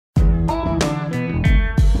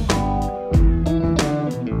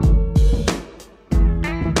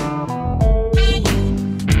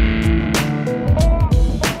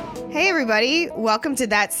everybody. Welcome to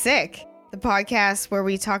That's Sick, the podcast where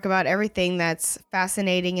we talk about everything that's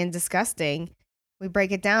fascinating and disgusting. We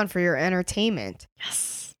break it down for your entertainment.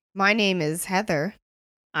 Yes. My name is Heather.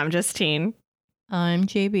 I'm Justine. I'm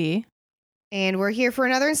JB. And we're here for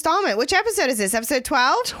another installment. Which episode is this? Episode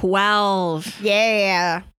 12? 12.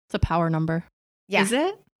 Yeah. It's a power number. Yeah. Is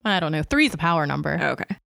it? I don't know. 3 is a power number.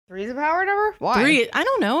 Okay. 3 is a power number? Why? 3, I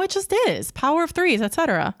don't know. It just is. Power of threes,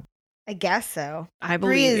 etc. I guess so. I 3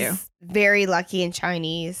 believe is you. very lucky in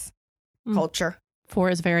Chinese culture. 4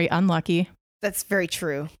 is very unlucky. That's very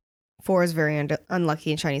true. 4 is very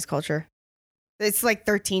unlucky in Chinese culture. It's like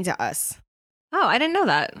 13 to us. Oh, I didn't know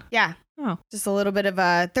that. Yeah. Oh. Just a little bit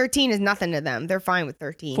of 13 is nothing to them. They're fine with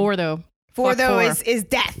 13. 4 though. 4 Fuck though 4. is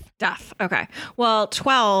death. Death. Okay. Well,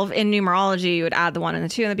 12 in numerology, you would add the 1 and the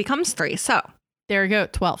 2, and it becomes 3. So There you go.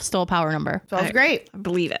 12. Still a power number. 12 is I- great. I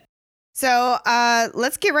believe it. So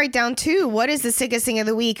let's get right down to what is the sickest thing of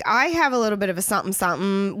the week. I have a little bit of a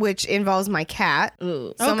something, which involves my cat.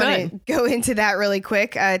 Ooh. So Oh, I'm going to go into that really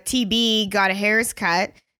quick. TB got a hair's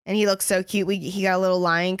cut, and he looks so cute. He got a little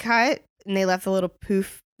lion cut, and they left the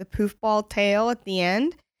poof ball tail at the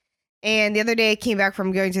end. And the other day I came back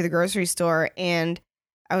from going to the grocery store, and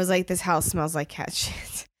I was like, this house smells like cat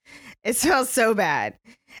shit. It smells so bad.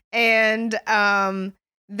 And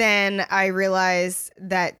then I realized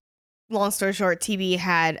that, long story short, TB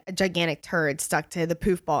had a gigantic turd stuck to the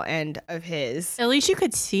poof ball end of his. At least you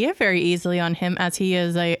could see it very easily on him as he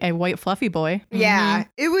is a white fluffy boy. Yeah,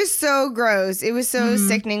 it was so gross. It was so Mhm.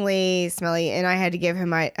 sickeningly smelly, and I had to give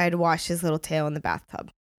him, I had to wash his little tail in the bathtub.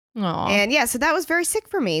 Aw. And yeah, so that was very sick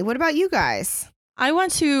for me. What about you guys? I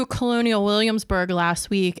went to Colonial Williamsburg last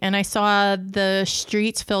week and I saw the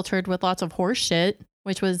streets filtered with lots of horse shit,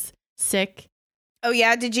 which was sick. Oh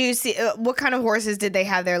yeah, did you see what kind of horses did they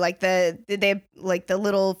have there? Like did they have, like the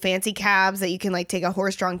little fancy cabs that you can like take a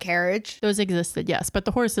horse-drawn carriage? Those existed, yes. But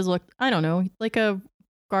the horses looked, I don't know, like a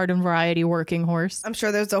garden variety working horse. I'm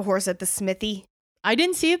sure there's a horse at the smithy. I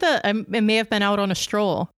didn't see it may have been out on a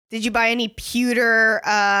stroll. Did you buy any pewter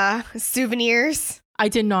souvenirs? I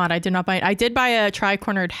did not buy it. I did buy a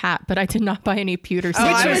tri-cornered hat, but I did not buy any pewter Oh,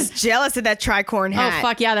 I stickers. was jealous of that tricorn hat. Oh,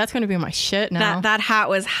 fuck yeah, that's going to be my shit now. That hat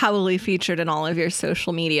was heavily featured in all of your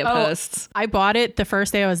social media Oh. posts. I bought it the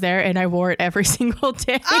first day I was there and I wore it every single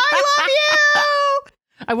day. I love you!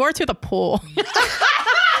 I wore it to the pool.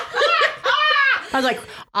 I was like,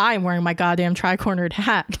 I'm wearing my goddamn tri-cornered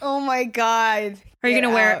hat. Oh my god. Are you Get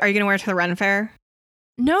gonna wear? out. Are you gonna wear it to the Ren Fair?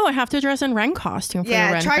 No, I have to dress in Ren costume for Yeah,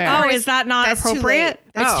 the Ren tri- Fair. Oh, is that not That's too appropriate? late.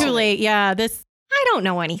 That's It's too late. Yeah, I don't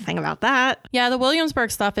know anything about that. the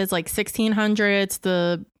Williamsburg stuff is like 1600s.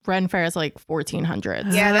 The Ren Fair is like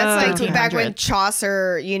 1400s. Yeah, that's like 1300s. back when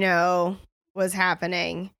Chaucer, was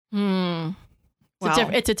happening. Hmm. Well,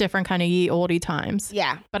 It's a different kind of ye oldie times.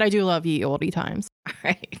 Yeah. But I do love ye oldie times. all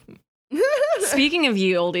right. Speaking of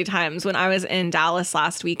ye oldie times, when I was in Dallas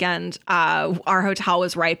last weekend, our hotel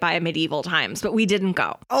was right by a Medieval Times, but we didn't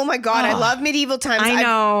go. Oh my god, I Oh. love medieval times. I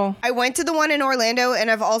know. I went to the one in Orlando,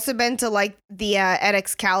 and I've also been to like the at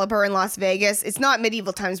Excalibur in Las Vegas. It's not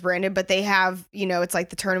medieval times branded, but they have, it's like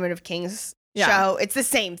the Tournament of Kings Yeah. show. It's the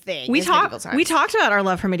same thing. We as medieval talked. times. We talked about our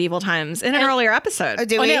love for Medieval Times in an earlier episode. Oh,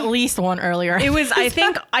 do On we? at least one earlier. It was, I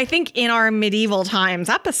think, in our Medieval Times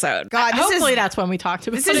episode. God, Hopefully that's when we talked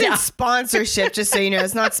about this it. isn't sponsorship, just so you know.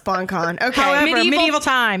 It's not SpawnCon. Okay. However, medieval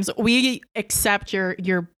times, we accept your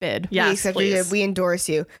bid. we Yes, accept please. you. We endorse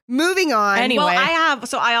you. Moving on. Anyway.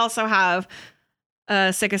 Well, I also have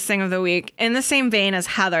a sickest thing of the week in the same vein as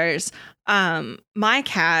Heather's. My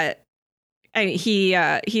cat,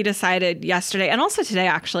 he decided yesterday and also today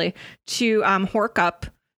actually to hork up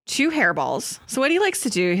 2 hairballs. So what he likes to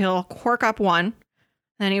do, he'll hork up one,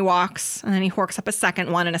 then he walks, and then he horks up a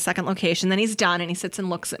second one in a second location. Then he's done, and he sits and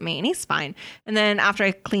looks at me, and he's fine. And then after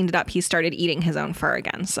I cleaned it up, he started eating his own fur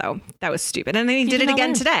again. So that was stupid. And then he did did it not again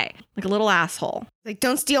learn. today, like a little asshole. Like,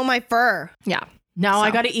 don't steal my fur. Yeah. Now I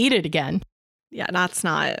So. got to eat it again. Yeah,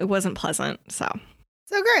 it wasn't pleasant. So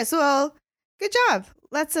So great. Well, good job.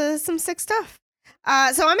 Lots of some sick stuff.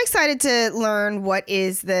 So I'm excited to learn what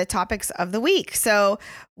is the topics of the week. So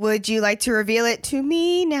would you like to reveal it to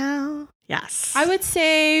me now? yes. I would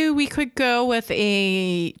say we could go with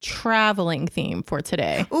a traveling theme for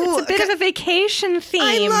today. Ooh, It's a bit of a vacation theme,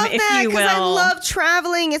 I love if that you will. because I love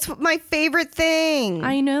traveling. It's my favorite thing.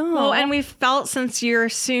 I know. Well, and we've felt since you're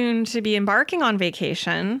soon to be embarking on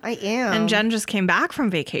vacation, I am. and Jen just came back from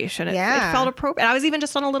vacation. It Yeah. felt appropriate. I was even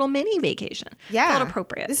just on a little mini vacation. Yeah. It felt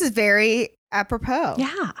appropriate. This is very apropos.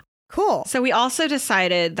 yeah. Cool. So we also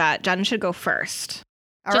decided that Jen should go first.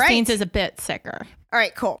 All right. Justine's is a bit sicker. All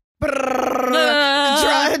right, cool.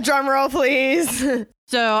 Drum roll, please.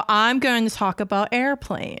 So I'm going to talk about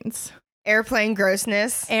airplanes. Airplane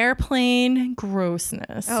grossness. Airplane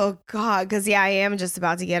grossness. Oh God, because I am just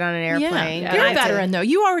about to get on an airplane. Yeah. You're a veteran though.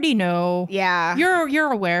 You already know. Yeah.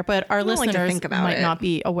 You're aware, but our listeners think about might it. not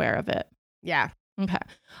be aware of it. Yeah. Okay.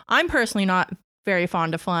 I'm personally not very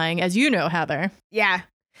fond of flying, as you know, Heather. Yeah.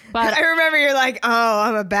 But I remember you're like, oh,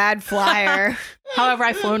 I'm a bad flyer. however,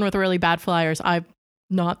 I've flown with really bad flyers. I'm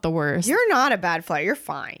not the worst. You're not a bad flyer. You're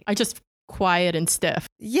fine. I just quiet and stiff.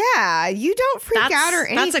 Yeah. You don't freak out or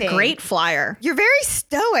anything. That's a great flyer. You're very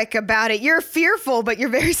stoic about it. You're fearful, but you're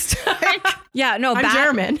very stoic. Yeah, no, I'm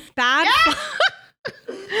German. Bad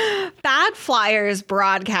flyers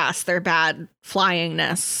broadcast their bad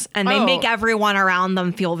flyingness, and they make everyone around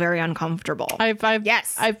them feel very uncomfortable.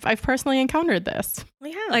 I've personally encountered this.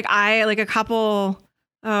 Yeah. Like a couple.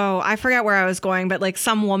 Oh, I forget where I was going, but like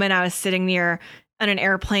some woman I was sitting near on an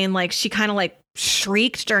airplane, like she kind of like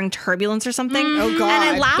shrieked during turbulence or something. Oh God.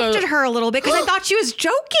 And I laughed at her a little bit because I thought she was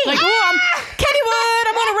joking. Like, oh, I'm Kennywood.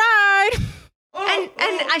 I'm on a ride.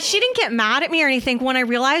 And she didn't get mad at me or anything. When I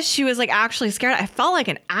realized she was like actually scared, I felt like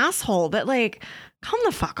an asshole. But like, come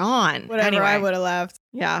the fuck on. Whatever. Anyway. I would have left.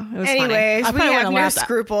 Yeah, it was funny. Anyways, I we probably have would've no laughed.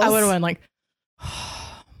 scruples. I would have went like,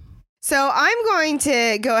 So I'm going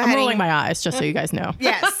to go ahead. I'm rolling my eyes just so you guys know.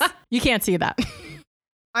 Yes. You can't see that.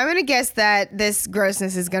 I'm going to guess that this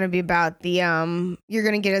grossness is going to be about the, you're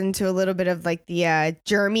going to get into a little bit of like the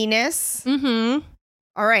germiness. Mm-hmm.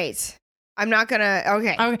 All right. I'm not going to,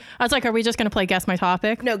 okay. I was like, are we just going to play Guess My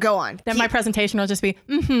Topic? No, go on. Then my presentation will just be,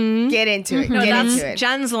 mm-hmm. Get into it. No, Get into it.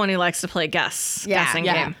 Jen's the one who likes to play guessing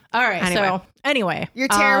game. All right. Anyway. So anyway. You're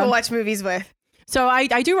terrible to watch movies with. So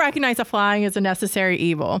I do recognize that flying is a necessary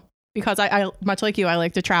evil because I much like you, I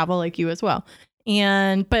like to travel like you as well.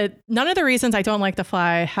 But none of the reasons I don't like to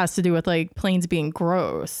fly has to do with like planes being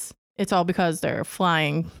gross. It's all because they're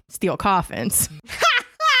flying steel coffins.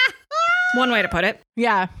 One way to put it.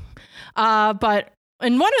 Yeah. And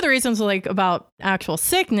one of the reasons like about actual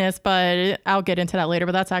sickness, but I'll get into that later,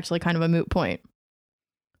 but that's actually kind of a moot point.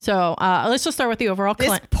 So let's just start with the overall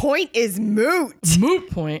This point is moot. moot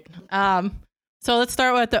point. So let's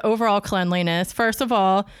start with the overall cleanliness. First of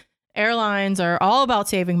all, airlines are all about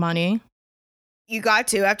saving money. You got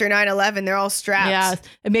to. After 9/11, they're all strapped. Yeah,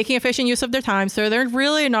 and making efficient use of their time. So they're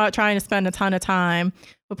really not trying to spend a ton of time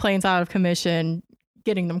with planes out of commission,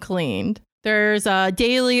 getting them cleaned. There's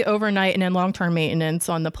daily, overnight, and then long-term maintenance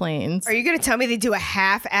on the planes. Are you going to tell me they do a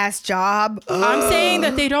half-ass job? I'm saying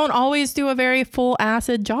that they don't always do a very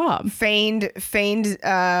full-acid job. Feigned,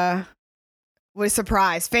 was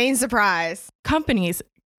surprise. Feigned surprise. Companies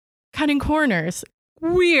cutting corners.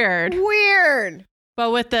 Weird.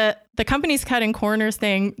 But with the companies cutting corners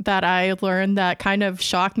thing that I learned that kind of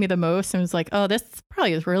shocked me the most and was like, oh, this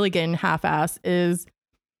probably is really getting half-assed is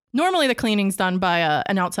normally the cleaning's done by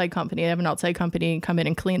an outside company. They have an outside company come in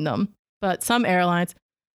and clean them. But some airlines,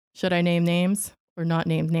 should I name names or not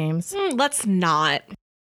name names? Let's not.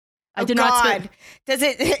 I did not. Does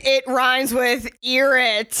it? It rhymes with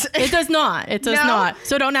irrit. It does not. It does not.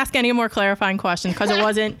 So don't ask any more clarifying questions because it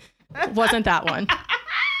wasn't that one.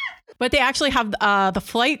 But they actually have the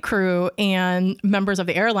flight crew and members of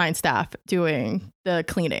the airline staff doing the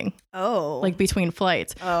cleaning. Oh. Like between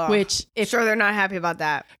flights. Oh. Which, Sure, they're not happy about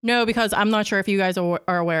that. No, because I'm not sure if you guys are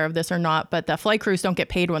aware of this or not, but the flight crews don't get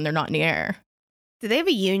paid when they're not in the air. Do they have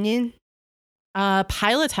a union?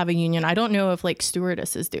 Pilots have a union. I don't know if like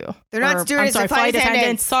stewardesses do. They're not stewardesses, I'm sorry, flight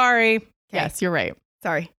attendants. Sorry. Okay. Yes, you're right.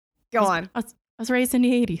 Sorry. Go on. I was raised in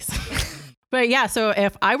the 80s. But yeah, so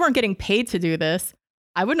if I weren't getting paid to do this,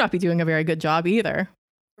 I would not be doing a very good job either.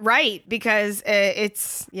 Right, because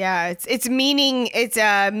it's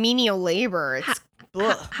menial labor. It's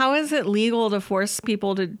How is it legal to force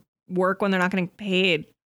people to work when they're not getting paid?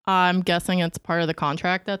 I'm guessing it's part of the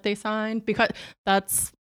contract that they signed because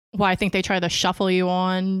that's why I think they try to shuffle you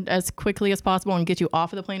on as quickly as possible and get you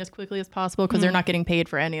off of the plane as quickly as possible because they're not getting paid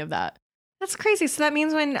for any of that. That's crazy. So that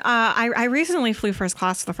means when I recently flew first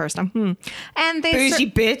class for the first time, and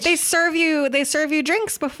they serve you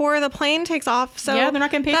drinks before the plane takes off. So yeah, they're not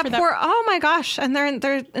getting paid for that. Oh my gosh, and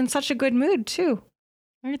they're in such a good mood too.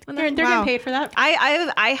 They're getting paid for that.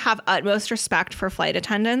 I have utmost respect for flight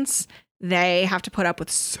attendants. They have to put up with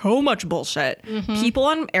so much bullshit. Mm-hmm. People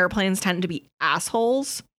on airplanes tend to be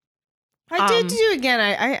assholes. I did do again.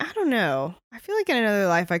 I don't know. I feel like in another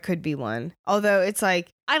life I could be one. Although it's like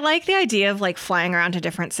I like the idea of like flying around to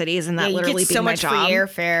different cities and that literally you get being so my much job. free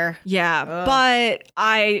airfare. Yeah, Ugh. but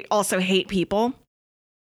I also hate people.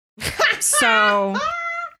 So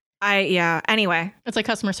Anyway. It's like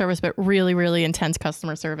customer service, but really, really intense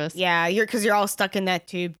customer service. Yeah, because you're all stuck in that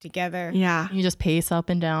tube together. Yeah. You just pace up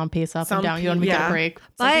and down, pace up and down. You don't even get a break.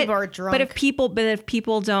 Some people are drunk. But if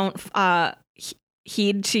people don't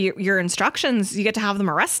heed to your instructions, you get to have them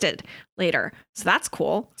arrested later. So that's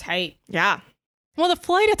cool. Tight. Yeah. Well, the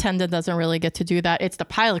flight attendant doesn't really get to do that. It's the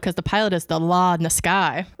pilot, because the pilot is the law in the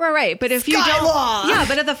sky. Right. But if you Sky don't, law! yeah.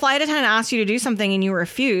 But if the flight attendant asks you to do something and you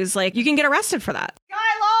refuse, like, you can get arrested for that.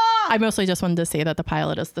 Sky law! I mostly just wanted to say that the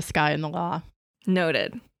pilot is the sky in the law.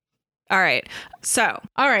 Noted. All right. So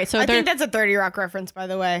I think that's a 30 Rock reference, by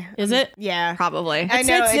the way. Is it? Yeah. probably. I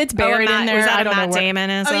know. It's buried in there. Was that I don't know Matt where. Damon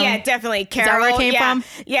is? Oh yeah, definitely. Carol, that where it came from?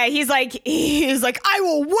 Yeah, he's like, I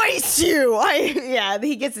will waste you.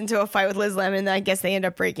 He gets into a fight with Liz Lemon, and I guess they end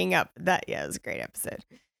up breaking up. It was a great episode.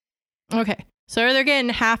 Okay. So they're getting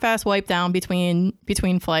half-ass wiped down between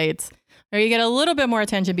flights. Or you get a little bit more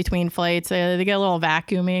attention between flights. They get a little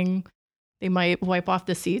vacuuming. They might wipe off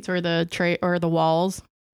the seats or the tray or the walls.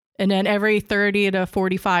 And then every 30 to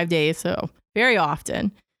 45 days, so very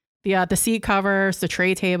often, the seat covers, the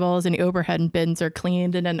tray tables, and the overhead bins are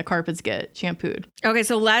cleaned, and then the carpets get shampooed. Okay,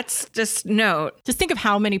 so let's just note. Just think of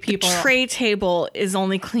how many people. The tray table is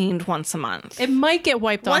only cleaned once a month. It might get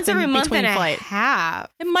wiped Once off every month between and flights. a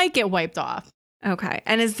half. It might get wiped off. Okay,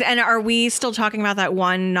 and are we still talking about that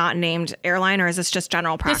one not named airline, or is this just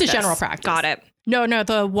general practice? This is general practice. Got it. No,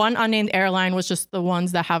 the one unnamed airline was just the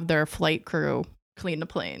ones that have their flight crew clean the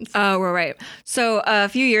planes. Oh, right. So a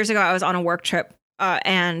few years ago, I was on a work trip,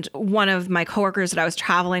 and one of my coworkers that I was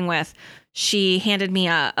traveling with, she handed me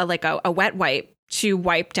a wet wipe to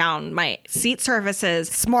wipe down my seat surfaces.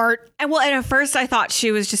 Smart. And at first I thought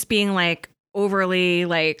she was just being like overly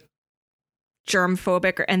like germ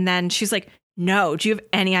phobic, and then she's like, no, do you have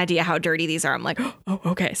any idea how dirty these are? I'm like, oh,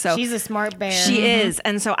 okay. So she's a smart bear. She is.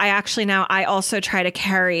 And so I also try to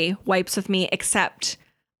carry wipes with me, except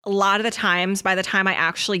a lot of the times, by the time I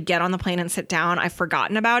actually get on the plane and sit down, I've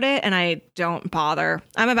forgotten about it and I don't bother.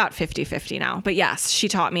 I'm about 50-50 now. But yes, she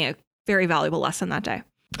taught me a very valuable lesson that day.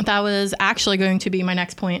 That was actually going to be my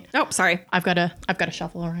next point. Oh, sorry. I've got to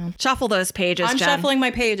shuffle around. Shuffle those pages, I'm Jen. shuffling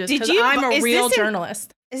my pages because I'm a real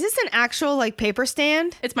journalist. Is this an actual like paper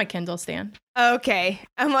stand? It's my Kindle stand. Okay.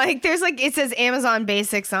 I'm like, there's like, it says Amazon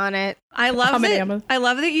Basics on it. I love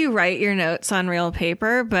that you write your notes on real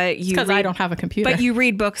paper, but because I don't have a computer. But you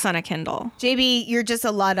read books on a Kindle. JB, you're just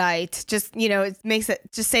a Luddite. Just, it makes it,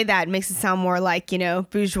 just say that. It makes it sound more like,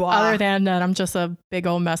 bourgeois. Other than that, I'm just a big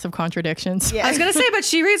old mess of contradictions. Yeah. I was going to say, but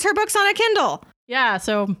she reads her books on a Kindle. Yeah.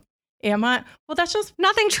 So am I? Well, that's just.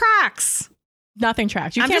 Nothing tracks. Nothing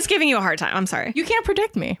tracks. I'm just giving you a hard time. I'm sorry. You can't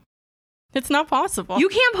predict me. It's not possible. You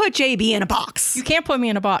can't put JB in a box. You can't put me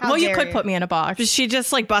in a box. How You dare could you. put me in a box. She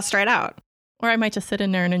just like busts right out. Or I might just sit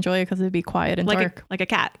in there and enjoy it because it'd be quiet and dark. Like a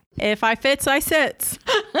cat. If I fits, I sits.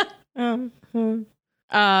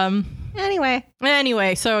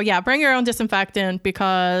 Anyway, so yeah, bring your own disinfectant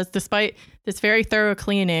because despite this very thorough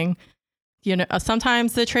cleaning,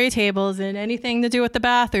 sometimes the tray tables and anything to do with the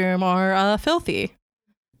bathroom are filthy.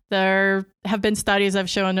 There have been studies that have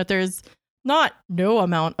shown that there's no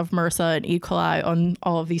amount of MRSA and E. coli on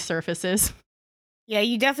all of these surfaces. Yeah,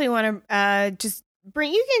 you definitely want to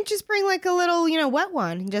you can just bring like a little, wet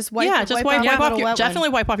one. Just wipe off definitely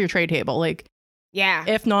wipe off your tray table. Like, yeah.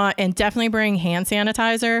 If not, and definitely bring hand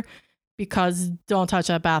sanitizer because don't touch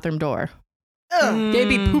that bathroom door. There'd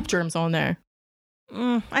be poop germs on there.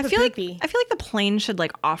 I feel like the plane should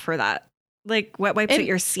like offer that, like wet wipes at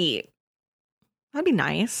your seat. That'd be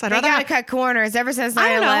nice. They gotta cut corners ever since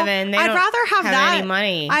 9/11. I'd rather have that. Any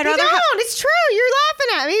money. It's true. You're laughing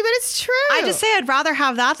at me, but it's true. I just say I'd rather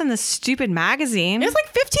have that than the stupid magazine. It's like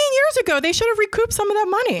 15 years ago. They should have recouped some of that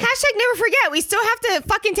money. Hashtag never forget. We still have to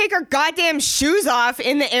fucking take our goddamn shoes off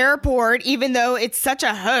in the airport, even though it's such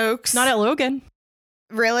a hoax. Not at Logan.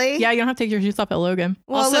 Really? Yeah, you don't have to take your shoes off at Logan.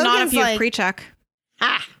 Well, also, not if you have pre-check.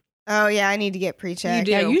 Oh, yeah, I need to get pre-check. You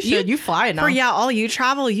do. Yeah, you should. You fly now. All you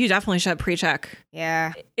travel, you definitely should pre-check.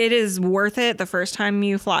 Yeah. It is worth it the first time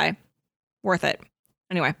you fly. Worth it.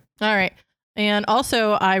 Anyway. All right. And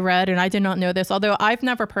also, I read, and I did not know this, although I've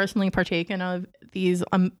never personally partaken of these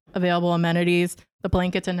available amenities, the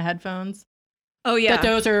blankets and the headphones. Oh, yeah. That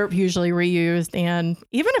those are usually reused. And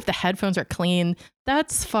even if the headphones are clean,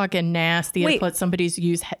 that's fucking nasty to put somebody's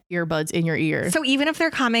used earbuds in your ear. So even if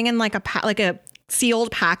they're coming in like a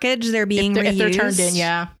sealed package, they're being reused? If they're turned in,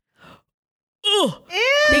 yeah. Ew.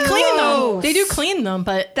 They clean them. They do clean them,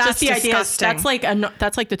 but that's just the disgusting. idea is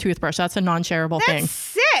that's like the toothbrush. That's a non-shareable thing. That's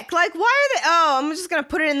sick. Like, why are they? Oh, I'm just gonna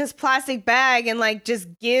put it in this plastic bag and like just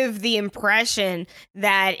give the impression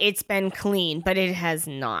that it's been cleaned, but it has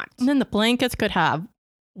not. And then the blankets could have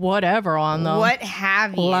whatever on them. What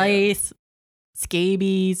have you? Lice,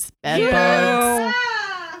 scabies, bed bugs.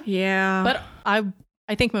 Yeah. But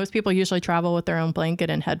I think most people usually travel with their own blanket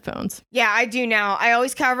and headphones. Yeah, I do now. I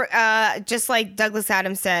always cover, just like Douglas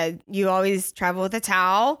Adams said, you always travel with a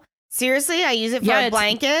towel. Seriously, I use it for a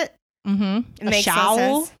blanket. Mm-hmm. A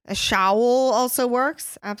shawl. A shawl also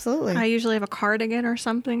works. Absolutely. I usually have a cardigan or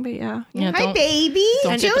something, but yeah. Hi, baby.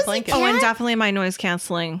 Don't get the blanket. Oh, and definitely my noise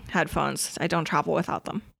canceling headphones. I don't travel without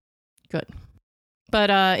them. Good.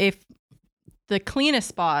 But if the cleanest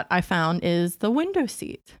spot I found is the window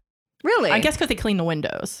seat. Really? I guess because they clean the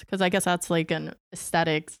windows. Because I guess that's like an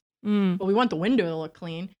aesthetics. But we want the window to look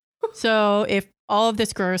clean. So if all of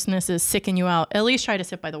this grossness is sicking you out, at least try to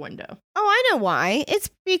sit by the window. Oh, I know why. It's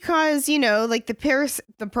because, like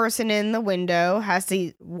the person in the window has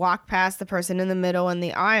to walk past the person in the middle and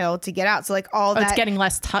the aisle to get out. So like all that. It's getting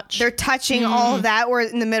less touch. They're touching all of that, where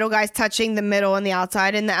in the middle guy's touching the middle and the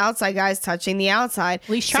outside, and the outside guy's touching the outside.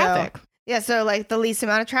 Least traffic. So like the least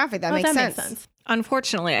amount of traffic. That makes sense.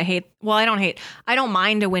 Unfortunately, I don't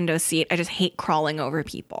mind a window seat. I just hate crawling over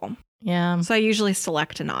people. Yeah. So I usually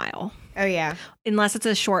select an aisle. Oh, yeah. Unless it's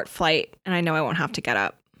a short flight and I know I won't have to get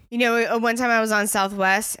up. One time I was on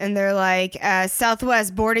Southwest and they're like,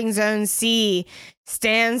 Southwest boarding zone C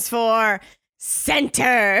stands for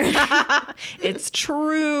center. It's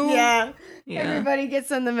true. Yeah. Everybody gets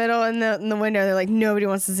in the middle in the window. They're like, nobody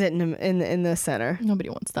wants to sit in the center. Nobody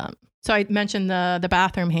wants that. So I mentioned the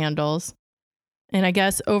bathroom handles. And I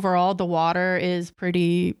guess overall the water is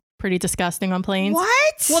pretty disgusting on planes.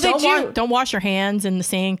 What? Well, don't wash your hands in the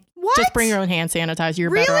sink. What? Just bring your own hand sanitizer.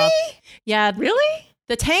 You're really? better off. Yeah. Really?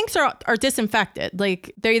 The tanks are disinfected.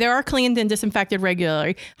 Like they are cleaned and disinfected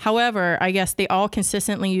regularly. However, I guess they all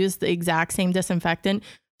consistently use the exact same disinfectant.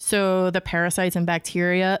 So the parasites and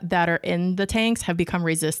bacteria that are in the tanks have become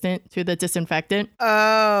resistant to the disinfectant.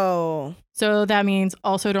 Oh. So that means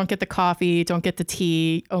also don't get the coffee, don't get the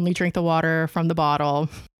tea, only drink the water from the bottle.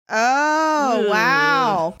 Oh,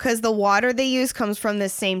 wow. Because the water they use comes from the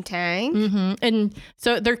same tank. Mm-hmm. And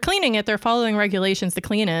so they're cleaning it. They're following regulations to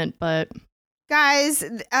clean it. But guys,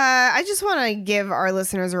 I just want to give our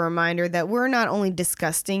listeners a reminder that we're not only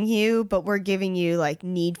disgusting you, but we're giving you like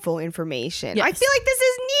needful information. Yes. I feel like this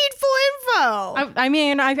is needful info. I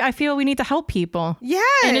mean, I feel we need to help people.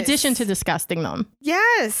 Yes. In addition to disgusting them.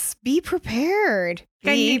 Yes. Be prepared.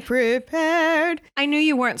 Be prepared. I knew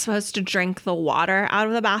you weren't supposed to drink the water out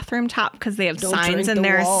of the bathroom tap because they have Don't signs in drink the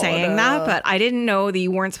there water. saying that, but I didn't know that you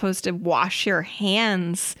weren't supposed to wash your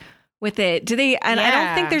hands with it. Do they? And I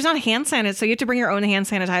don't think there's not hand sanitizer, so you have to bring your own hand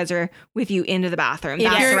sanitizer with you into the bathroom.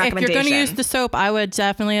 That's the recommendation. If you're going to use the soap, I would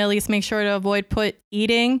definitely at least make sure to avoid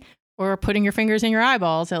eating or putting your fingers in your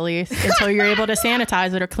eyeballs at least until you're able to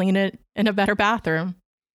sanitize it or clean it in a better bathroom.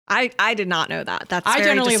 I did not know that. That's I very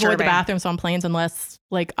generally disturbing. avoid the bathrooms on planes unless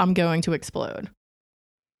like I'm going to explode.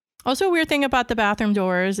 Also, a weird thing about the bathroom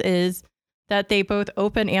doors is that they both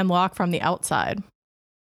open and lock from the outside.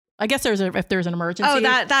 I guess if there's an emergency. Oh,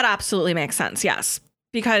 that absolutely makes sense. Yes,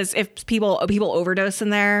 because if people overdose in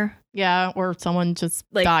there, yeah, or someone just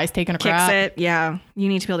like, dies taking a crap. kicks it. Yeah, you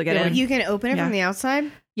need to be able to get in. You can open it from the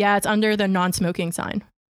outside? Yeah, it's under the non-smoking sign.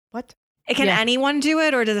 What? Can anyone do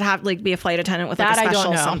it, or does it have to be a flight attendant with like a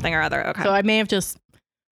special something or other? Okay. So I may have just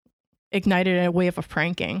ignited a wave of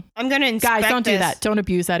pranking. I'm going to inspect Guys, don't do that. Don't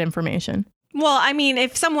abuse that information. Well, I mean,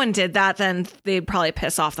 if someone did that, then they'd probably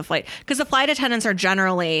piss off the flight because the flight attendants are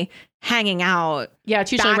generally hanging out. Yeah,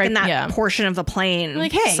 it's usually back in that portion of the plane.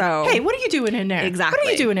 Like, hey, what are you doing in there? Exactly. What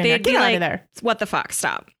are you doing in there? Get out of there. What the fuck?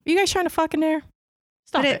 Stop. Are you guys trying to fuck in there?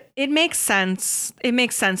 Stop it. It makes sense. It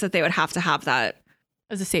makes sense that they would have to have that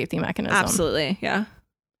as a safety mechanism. Absolutely, yeah.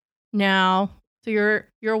 Now, so you're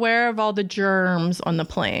aware of all the germs on the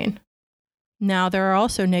plane. Now, there are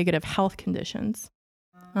also negative health conditions.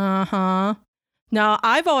 Now,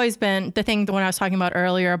 I've always been, the one I was talking about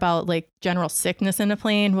earlier about like general sickness in a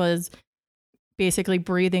plane was basically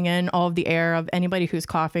breathing in all of the air of anybody who's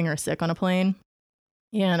coughing or sick on a plane.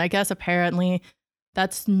 And I guess apparently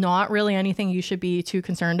that's not really anything you should be too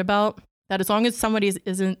concerned about. That as long as somebody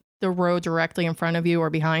isn't the row directly in front of you or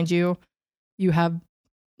behind you, you have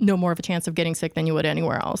no more of a chance of getting sick than you would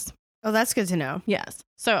anywhere else. Oh, that's good to know. Yes.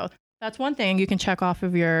 So that's one thing you can check off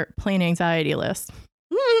of your plane anxiety list.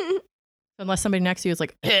 Unless somebody next to you is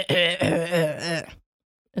like, it's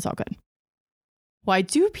all good. Why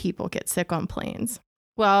do people get sick on planes?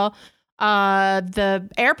 Well, the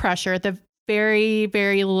air pressure, the very,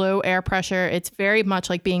 very low air pressure, it's very much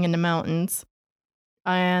like being in the mountains.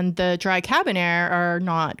 And the dry cabin air are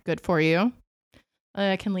not good for you.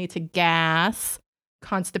 It can lead to gas,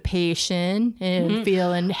 constipation, and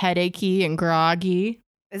feeling headachy and groggy.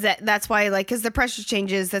 That's why, like, because the pressure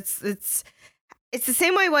changes. It's the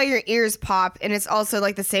same way why your ears pop, and it's also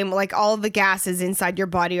like the same, like all of the gases inside your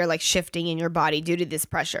body are like shifting in your body due to this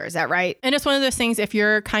pressure. Is that right? And it's one of those things, if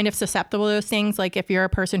you're kind of susceptible to those things, like if you're a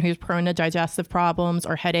person who's prone to digestive problems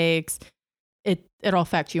or headaches, it'll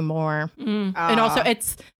affect you more. And also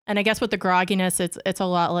and I guess with the grogginess, it's a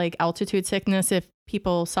lot like altitude sickness if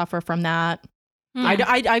people suffer from that.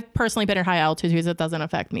 I've personally been at high altitudes. It doesn't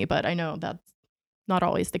affect me, but I know that's not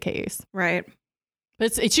always the case. Right.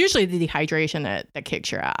 But it's usually the dehydration that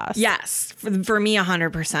kicks your ass. Yes. For me,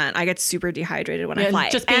 100%. I get super dehydrated when I fly.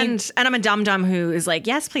 And I'm a dum-dum who is like,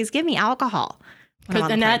 yes, please give me alcohol. Because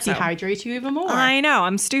then that dehydrates you even more. I know.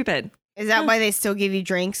 I'm stupid. Is that why they still give you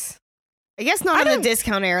drinks? I guess not on the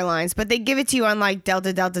discount airlines, but they give it to you on like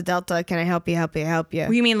Delta. Can I help you?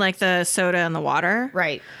 You mean like the soda and the water?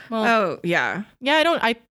 Right. Well, yeah. Yeah,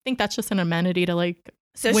 I think that's just an amenity to like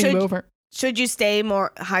win you over. Should you stay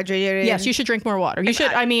more hydrated? Yes, you should drink more water. You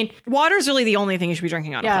should. I mean, water's really the only thing you should be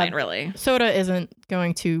drinking on a plane, really. Soda isn't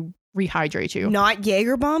going to rehydrate you. Not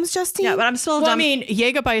Jaeger bombs, Justine? Yeah, but I'm still dumb. I mean,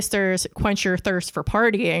 Jägermeisters quench your thirst for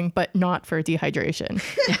partying, but not for dehydration.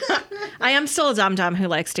 I am still a dum-dum who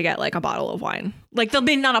likes to get like a bottle of wine. Like they'll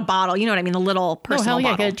be not a bottle, you know what I mean? The little personal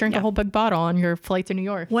bottle. Get drink a whole big bottle on your flight to New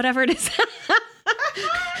York. Whatever it is.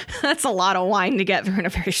 That's a lot of wine to get through in a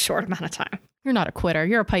very short amount of time. You're not a quitter.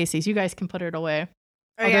 You're a Pisces. You guys can put it away.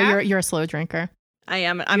 Although you're a slow drinker. I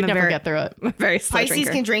am. You'd never get through it. Very slow Pisces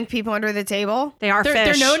drinker. can drink people under the table. They're fish.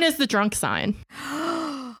 They're known as the drunk sign.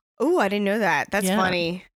 Oh, I didn't know that. That's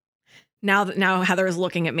funny. Now Heather is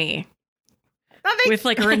looking at me with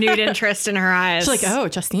like a renewed interest in her eyes. She's like, oh,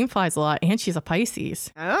 Justine flies a lot, and she's a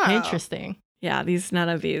Pisces. Oh, interesting. Yeah, none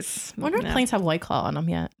of these. I wonder if planes have White Claw on them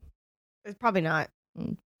yet. It's probably not.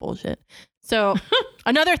 Bullshit. So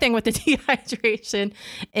another thing with the dehydration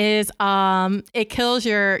is it kills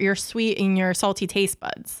your sweet and your salty taste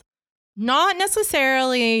buds. Not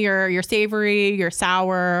necessarily your savory, your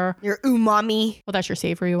sour, your umami. Well, that's your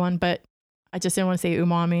savory one, but I just didn't want to say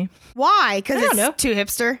umami. Why? Because it's too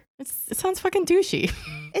hipster. It sounds fucking douchey.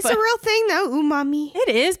 It's a real thing though, umami. It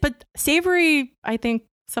is, but savory I think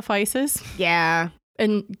suffices. Yeah.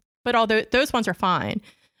 But although those ones are fine,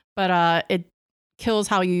 but it kills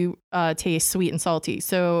how you taste sweet and salty.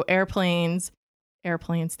 So airplanes,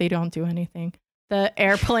 they don't do anything. The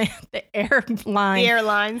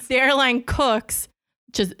airline cooks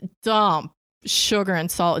just dump sugar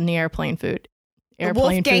and salt in the airplane food.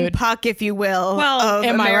 Wolfgang Puck, if you will. Well, of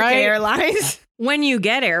am American I right? Airlines. When you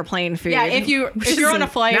get airplane food. Yeah, if you're on a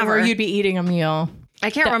flight where you'd be eating a meal.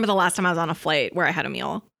 I can't remember the last time I was on a flight where I had a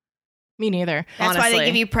meal. Me neither. That's why they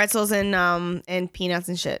give you pretzels and peanuts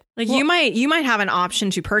and shit. Like you might have an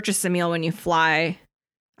option to purchase a meal when you fly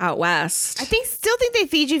out west. I still think they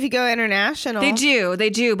feed you if you go international. They do.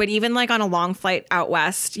 But even like on a long flight out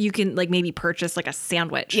west, you can like maybe purchase like a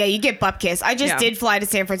sandwich. Yeah, you get bupkis. I just did fly to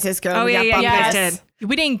San Francisco. Oh, yeah, yes.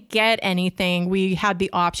 We didn't get anything. We had the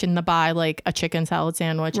option to buy like a chicken salad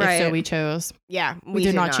sandwich. Right. If so, we chose. Yeah, we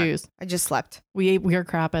did not choose. I just slept. We ate weird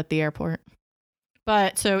crap at the airport.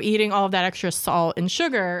 But so eating all of that extra salt and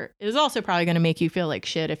sugar is also probably going to make you feel like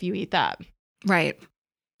shit if you eat that. Right.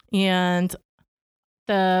 And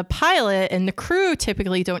the pilot and the crew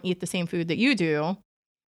typically don't eat the same food that you do,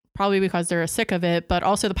 probably because they're sick of it. But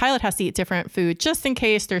also the pilot has to eat different food just in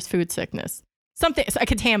case there's food sickness. A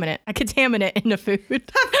contaminant in the food.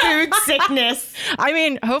 Food sickness. I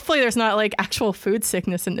mean, hopefully there's not like actual food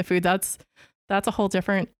sickness in the food. That's a whole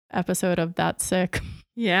different episode of That Sick.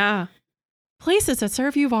 Yeah. Places that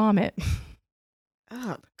serve you vomit.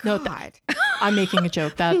 Oh, God. No, I'm making a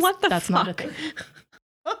joke. That's not a thing.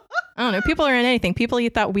 I don't know. People are in anything. People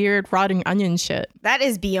eat that weird rotting onion shit. That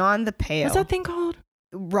is beyond the pale. What's that thing called?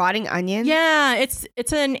 Rotting onion? Yeah,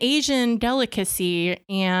 it's an Asian delicacy,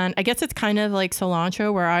 and I guess it's kind of like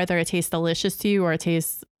cilantro, where either it tastes delicious to you or it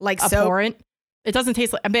tastes like abhorrent. It doesn't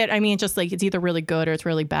taste like, I mean, just like it's either really good or it's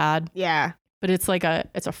really bad. Yeah, but it's like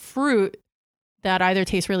it's a fruit that either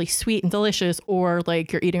tastes really sweet and delicious or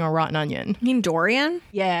like you're eating a rotten onion. You mean durian?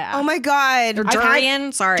 Yeah. Oh my God. Or durian?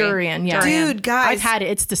 Durian, yeah. Dude, guys. I've had it.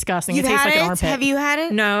 It's disgusting. It tastes like an armpit. Have you had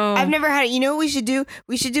it? No. I've never had it. You know what we should do?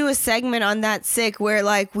 We should do a segment on That Sick where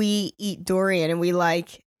like we eat durian and we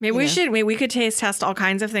like... Maybe we could taste test all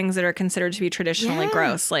kinds of things that are considered to be traditionally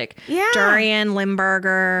gross. Like durian,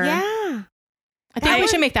 Limburger. Yeah. I think we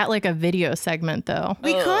should make that like a video segment, though.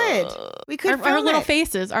 We could. Our little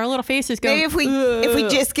faces go. Maybe if we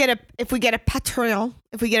get a Patreon,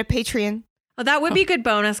 if we get a Patreon. Oh, that would be good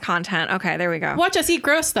bonus content. Okay, there we go. Watch us eat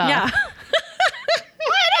gross stuff. Yeah. Why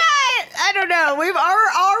not? I don't no. We're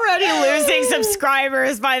already losing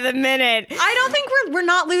subscribers by the minute. I don't think we're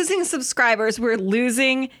not losing subscribers. We're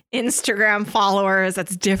losing Instagram followers.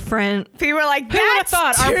 That's different. People are like, Who would have that's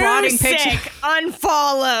thought our too rotting sick. picture-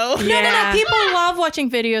 Unfollow. No. People love watching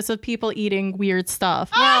videos of people eating weird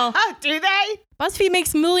stuff. Well, Do they? BuzzFeed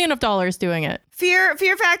makes millions of dollars doing it. Fear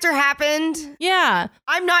factor happened. Yeah.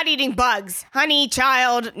 I'm not eating bugs. Honey,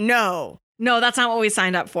 child, no. no, that's not what we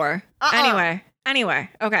signed up for. Anyway,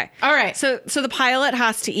 okay. All right. So the pilot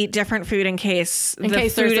has to eat different food in case the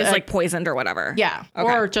case food there's is a- like poisoned or whatever. Yeah.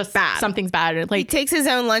 Okay. Or just Bad. something's bad. He Like takes his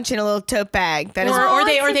own lunch in a little tote bag. That is, or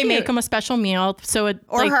they that's so make cute. them a special meal. So it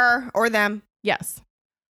or like, her, or them. yes.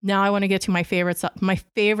 Now I want to get to my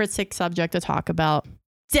favorite sick subject to talk about.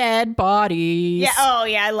 Dead bodies. Yeah. Oh,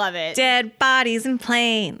 yeah. I love it. Dead bodies in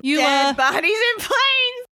planes. You Dead bodies in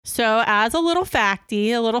planes. So as a little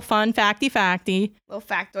facty, a little fun facty, Little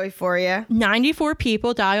factoid for you. 94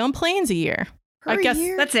 people die on planes a year. I guess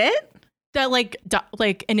That's it? that like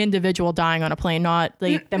an individual dying on a plane, not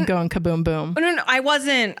like them going kaboom boom. Oh, no, I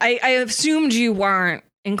wasn't. I assumed you weren't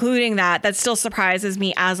including that. That still surprises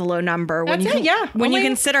me as a low number when That's you it, yeah. when you Only-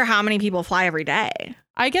 consider how many people fly every day.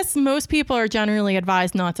 I guess most people are generally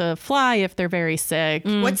advised not to fly if they're very sick.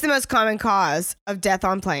 What's the most common cause of death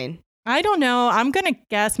on plane? I don't know. I'm going to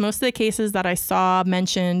guess most of the cases that I saw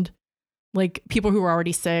mentioned like people who were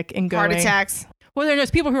already sick and going. Heart attacks. Well,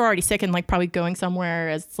 there's people who are already sick and like probably going somewhere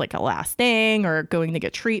as like a last thing or going to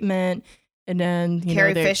get treatment. And then,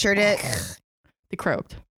 Carrie Fishered it. they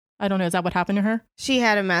croaked. I don't know. Is that what happened to her? She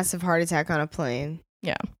had a massive heart attack on a plane.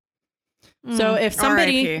 Yeah. So if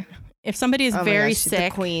somebody RIP. is Oh my very gosh, she's the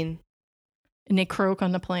sick queen. and they croak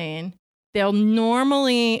on the plane, they'll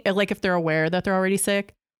normally, like if they're aware that they're already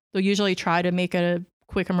sick, they'll usually try to make a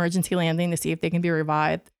quick emergency landing to see if they can be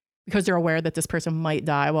revived because they're aware that this person might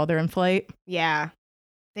die while they're in flight. Yeah.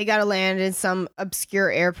 They got to land in some obscure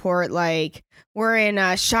airport. Like, we're in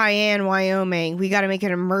Cheyenne, Wyoming. We got to make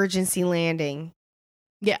an emergency landing.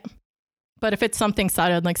 But if it's something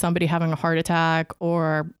sudden, like somebody having a heart attack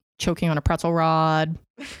or choking on a pretzel rod,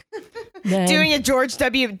 then Doing a George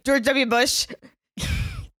W. Bush.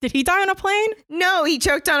 did he die on a plane? No, he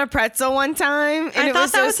choked on a pretzel one time, and I it thought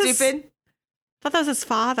was that so was his- stupid. I thought that was his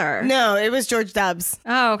father. No, it was George Dubs.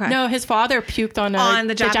 Oh, okay. No, his father puked on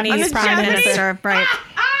the Japanese prime prime minister. minister. Right.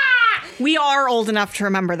 We are old enough to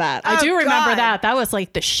remember that. I do Oh, remember God. that. That was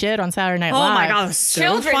like the shit on Saturday Night Oh Live. my god, it was so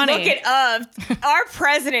Children, funny. look it up. Our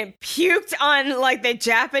president puked on like the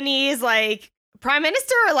Japanese like prime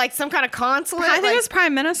minister or like some kind of consulate. I think like, it was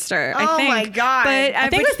prime minister. Oh I think. my God. But I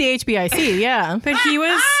think it was the HBIC, yeah. but he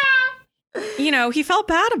was, he felt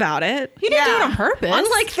bad about it. He didn't do it Yeah. on purpose.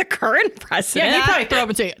 Unlike the current president. yeah, he'd probably throw up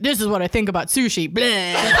and say, "This is what I think about sushi."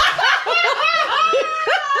 Bleh.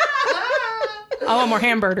 I want more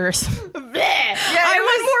hamburgers. Yeah, I it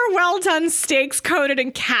was- want more well-done steaks coated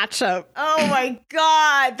in ketchup. Oh my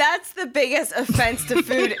God, that's the biggest offense to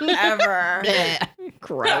food ever.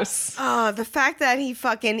 Gross. Oh, the fact that he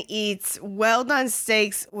fucking eats well done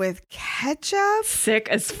steaks with ketchup. Sick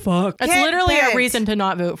as fuck. That's Get literally bent. a reason to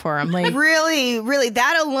not vote for him. Like, Really, really,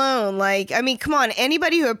 that alone, like, I mean, come on,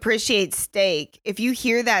 anybody who appreciates steak, if you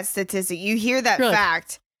hear that statistic, you hear that Really?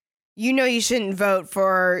 fact, you know you shouldn't vote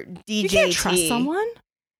for DJT. you can't trust someone.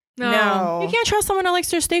 No. You can't trust someone that likes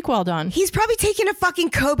their steak well done. He's probably taking a fucking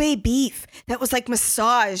Kobe beef that was like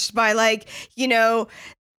massaged by like,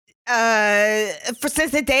 for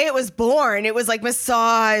since the day it was born, it was like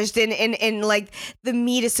massaged and like the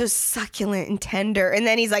meat is so succulent and tender. And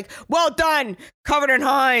then he's like, well done, covered in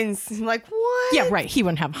Heinz. I'm like, what? Yeah, right. He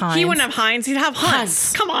wouldn't have Heinz. He wouldn't have Heinz. He'd have Hunt's.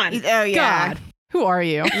 Hunt's. Come on. Oh yeah. God, who are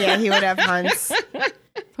you? Yeah, he would have Heinz.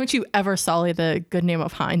 Don't you ever sully the good name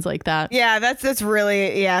of Heinz like that? Yeah, that's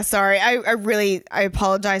really, yeah, sorry. I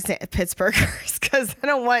apologize to Pittsburghers because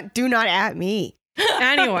do not at me.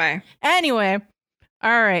 Anyway, Anyway,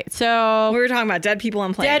 all right. So we were talking about dead people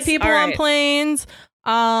on planes. dead people All on right. planes.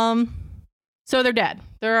 So they're dead.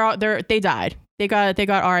 They died. They got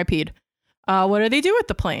RIP'd. What do they do with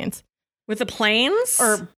the planes With the planes?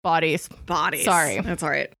 or bodies? bodies. Sorry. That's all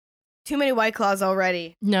right. Too many White Claws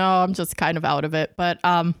already. No, I'm just kind of out of it. But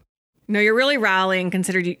No, you're really rallying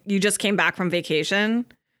considered you just came back from vacation.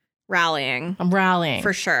 Rallying. I'm rallying.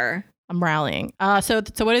 For sure. I'm rallying. So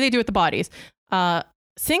what do they do with the bodies?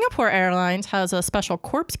 Singapore Airlines has a special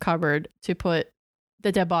corpse cupboard to put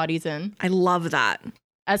the dead bodies in. I love that.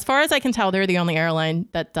 As far as I can tell, they're the only airline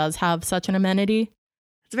that does have such an amenity.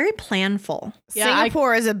 It's very planful. Yeah,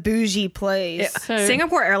 Singapore is a bougie place. So-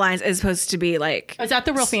 Singapore Airlines is supposed to be like, Is that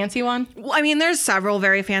the real fancy one? well, I mean, there's several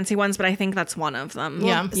very fancy ones, but I think that's one of them.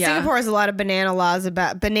 Yeah. Singapore has a lot of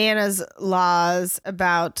bananas laws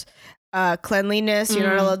about cleanliness. You're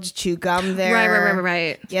not allowed to chew gum there.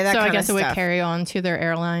 Right. Yeah, that so kind I guess of it stuff. would carry on to their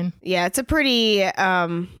airline. Yeah, it's a pretty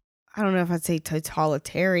I don't know if I'd say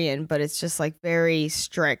totalitarian, but it's just like very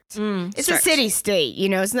strict. It's strict. a city state, you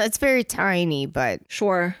know. It's very tiny, but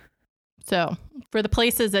Sure. So for the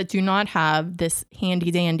places that do not have this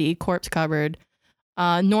handy dandy corpse cupboard,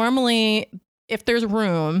 normally if there's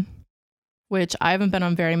room, which I haven't been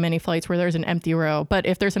on very many flights where there's an empty row, but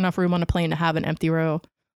if there's enough room on a plane to have an empty row,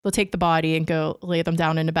 they'll take the body and go lay them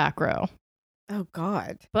down in the back row. oh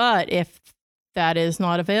god. But if that is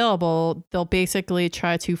not available, they'll basically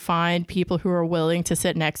try to find people who are willing to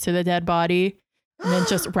sit next to the dead body and then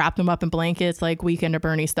just wrap them up in blankets like Weekend at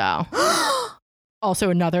Bernie style.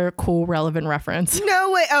 Also another cool, relevant reference.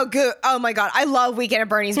 No way. Oh, good. Oh my god. I love Weekend at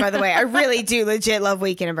Bernie's, by the way. I really do legit love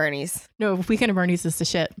Weekend at Bernie's. No, Weekend at Bernie's is the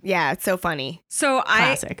shit. Yeah, it's so funny. So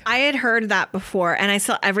Classic. I had heard that before, and I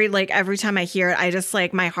still every time I hear it, I just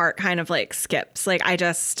like my heart kind of like skips. Like I don't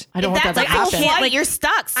want that That's I like to a happen. can't, flight. like, You're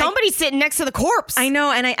stuck. Somebody's sitting next to the corpse. I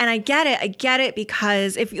know, and I get it. I get it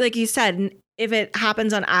because if, like you said, if it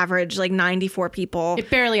happens on average, like 94 people,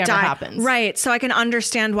 It barely ever die. happens. Right. So I can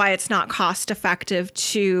understand why it's not cost effective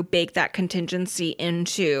to bake that contingency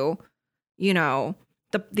into, you know,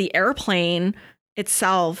 the airplane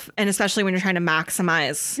itself, and especially when you're trying to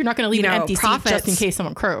maximize. You're not going to leave you an know, empty seat profits. just in case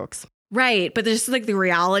someone croaks. Right, but there's like the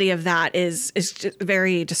reality of that is just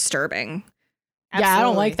very disturbing. Yeah, I don't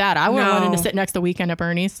Absolutely. like that. I wouldn't want him to No. sit next to Weekend at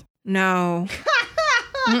Bernie's. No.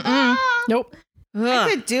 Mm-mm. Nope. I Ugh.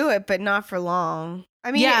 could do it, but not for long.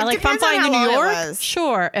 I mean, Yeah, it like if I'm depends on flying to how New long it York, was.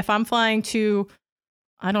 sure. If I'm flying to,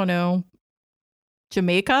 I don't know,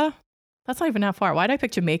 Jamaica, that's not even that far. Why did I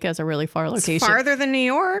pick Jamaica as a really far It's location? farther than New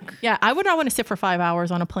York. Yeah, I would not want to sit for 5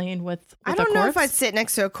 hours on a plane with I a don't know if corpse. I'd sit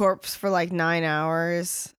next to a corpse for like 9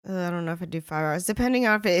 hours. I don't know if I'd do 5 hours, depending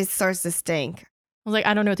on if it starts to stink. I was like,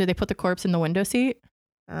 I don't know. Did they put the corpse in the window seat?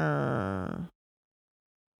 Uh,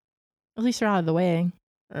 At least they're out of the way.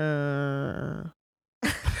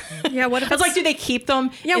 Yeah, what if I was like, do they keep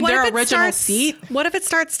them in what their if it original starts, seat? What if it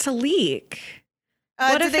starts to leak?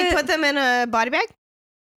 What did if they it- put them in a body bag?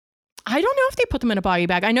 I don't know if they put them in a body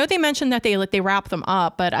bag. I know they mentioned that they wrap them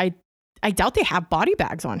up, but I doubt they have body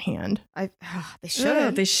bags on hand. They Should.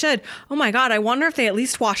 should. They should. Oh my God. I wonder if they at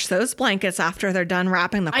least wash those blankets after they're done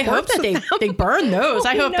wrapping the I corpse. hope that with them. they burn those.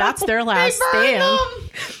 I Oh, hope no. that's their last They burn stand.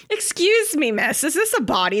 them. Excuse me, miss. Is this a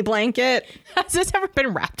body blanket? Has this ever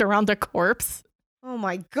been wrapped around a corpse? Oh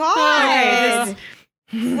my god. Uh,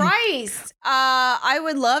 Christ. I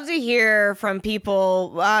would love to hear from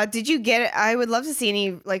people. Did you get it? I would love to see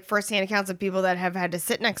any like firsthand accounts of people that have had to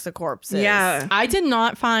sit next to corpses. Yeah. I did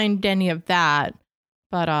not find any of that,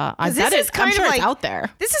 but I 'Cause bet this is I'm kind of sure like- it's out there.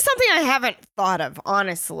 This is something I haven't thought of,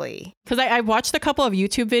 honestly. Because I watched a couple of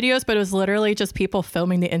YouTube videos, but it was literally just people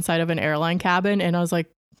filming the inside of an airline cabin, and I was like,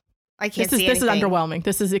 I can't this is see this is anything. underwhelming.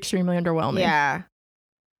 This is extremely underwhelming. Yeah.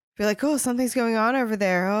 Be like, oh, something's going on over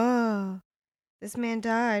there. Oh, this man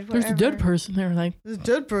died. There's a dead whatever. person there. Like There's a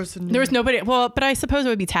dead person. there was nobody. Well, but I suppose it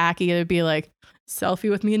would be tacky. It would be like selfie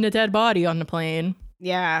with me and the dead body on the plane.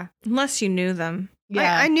 Yeah. Unless you knew them.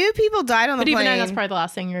 Yeah, I knew people died on the but even plane. then, that's probably the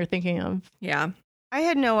last thing you're thinking of. Yeah. I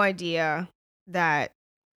had no idea that.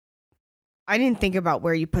 I didn't think about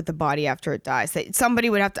where you put the body after it dies. That somebody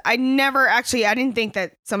would have to. I didn't think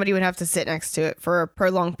that somebody would have to sit next to it for a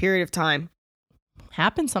prolonged period of time.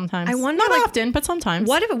 Happens sometimes. I wonder, not like, often, but sometimes.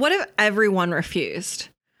 What if everyone refused?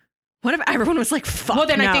 What if everyone was like, fuck Well,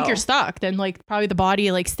 then I think no. you're stuck. Then like probably the body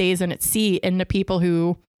like stays in its seat, and the people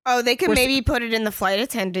who Oh, they could We're- maybe put it in the flight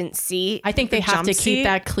attendant seat. I think they The have to jump keep seat?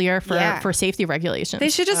 that clear Yeah. for safety regulations. They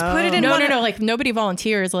should just put it Oh. in no, one no, of- no. Like nobody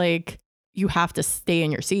volunteers. Like you have to stay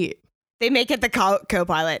in your seat. They make it the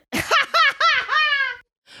co-pilot.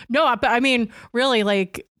 No, but I mean, really,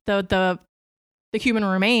 like the human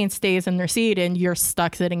remains stays in their seat, and you're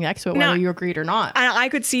stuck sitting next to it, No. whether you agreed or not. I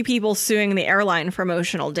could see people suing the airline for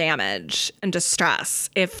emotional damage and distress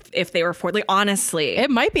if they were for like honestly. It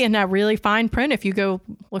might be in that really fine print if you go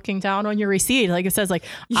looking down on your receipt, like it says, like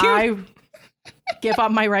I give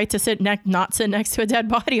up my right to not sit next to a dead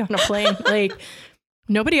body on a plane. Like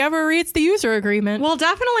nobody ever reads the user agreement, well,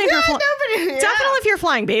 definitely if you're Nobody. definitely if you're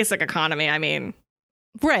flying basic economy. I mean,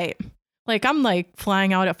 right? Like I'm like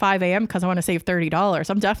flying out at 5 a.m. because I want to save $30.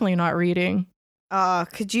 I'm definitely not reading.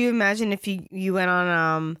 Could you imagine if you went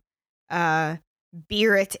on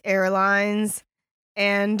Beirut Airlines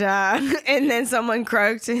and and then someone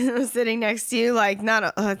croaked and was sitting next to you? Like,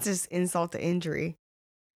 it's just insult to injury.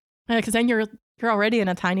 Because then you're already in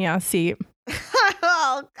a tiny ass seat,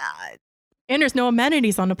 Oh God, and there's no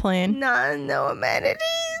amenities on the plane. no amenities.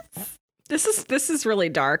 this is really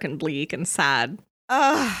dark and bleak and sad.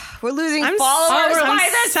 We're losing I'm followers so by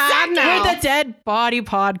the sad second. now. We're the Dead Body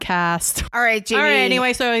Podcast. All right, Jimmy. All right,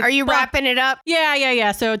 anyway, so are you wrapping it up?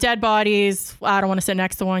 Yeah. So dead bodies. I don't want to sit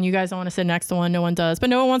next to one. You guys don't want to sit next to one. No one does. But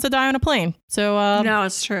no one wants to die on a plane. So No,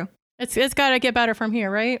 it's true. it's got to get better from here,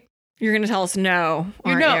 right? You're going to tell us no,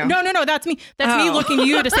 aren't you? No. That's me. That's me looking at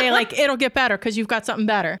you to say, like, it'll get better because you've got something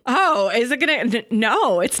better. Oh, is it going to?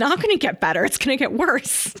 No, it's not going to get better. It's going to get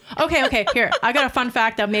worse. Okay. Here, I got a fun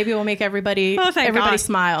fact that maybe will make everybody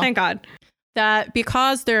smile. Thank God. That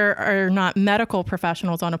because there are not medical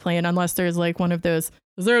professionals on a plane, unless there's like one of those,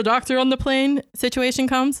 is there a doctor on the plane situation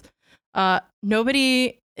comes,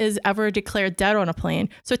 nobody is ever declared dead on a plane.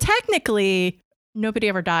 So technically, nobody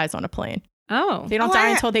ever dies on a plane. Oh. They don't die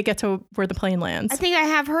until they get to where the plane lands. I think I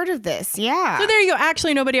have heard of this. Yeah. So there you go.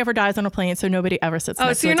 Actually, nobody ever dies on a plane, so nobody ever sits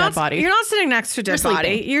next to a dead body. You're not sitting next to a dead body.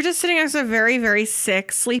 sleeping. You're just sitting next to a very, very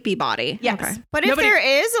sick, sleepy body. Yes. Okay. But if there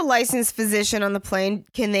is a licensed physician on the plane,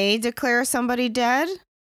 can they declare somebody dead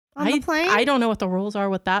on the plane? I don't know what the rules are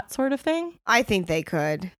with that sort of thing. I think they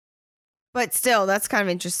could. But still, that's kind of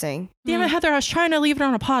interesting. Damn it, Heather, I was trying to leave it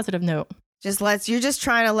on a positive note. You're just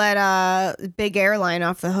trying to let big airline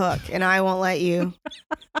off the hook, and I won't let you.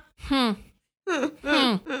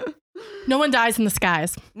 No one dies in the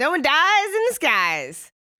skies. No one dies in the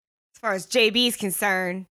skies. As far as JB's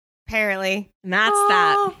concerned, apparently. And that's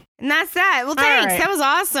that. And that's that. Well, thanks. right. That was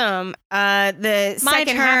awesome. The My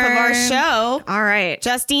second half of our turn. show, All right.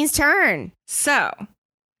 Justine's turn. So,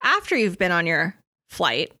 after you've been on your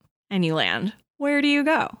flight and you land, where do you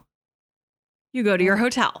go? You go to your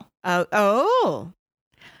hotel. Oh.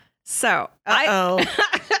 So, Uh-oh.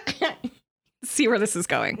 see where this is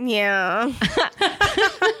going. Yeah.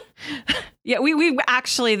 Yeah, we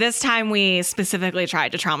actually, this time we specifically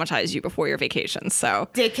tried to traumatize you before your vacation. So,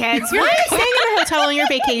 Dickheads. You're staying in a hotel on your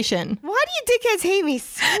vacation. Why do you dickheads hate me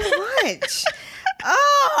so much?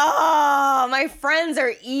 Oh, my friends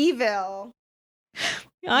are evil.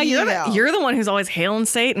 you're the one who's always hailing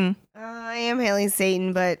Satan. I am hailing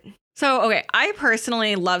Satan, but So, okay, I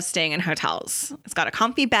personally love staying in hotels. It's got a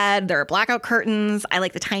comfy bed. There are blackout curtains. I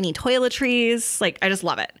like the tiny toiletries. Like, I just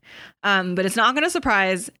love it. But it's not going to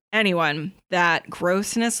surprise anyone that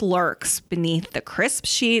grossness lurks beneath the crisp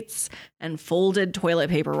sheets and folded toilet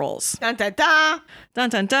paper rolls. dun dun dun. Dun,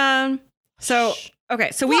 dun, dun. So,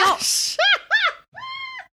 okay, so we all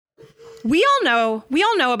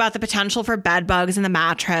know about the potential for bed bugs in the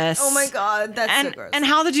mattress. Oh my God, that's so gross. And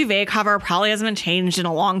how the duvet cover probably hasn't been changed in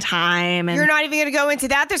a long time. And You're not even going to go into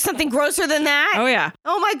that? There's something grosser than that? oh yeah.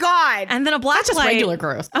 Oh my God. And then a black Just light. regular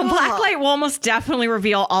gross. A black light will almost definitely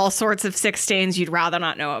reveal all sorts of sick stains you'd rather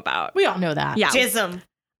not know about. We all know that. Yeah. Jism.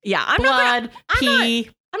 Yeah. I'm Blood, not pee. going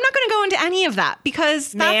to go into any of that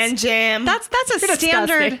because Man jam. that's a You're standard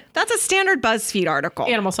disgusting. that's a standard BuzzFeed article.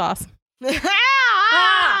 Animal sauce.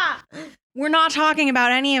 Ah! We're not talking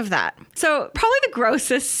about any of that. So probably the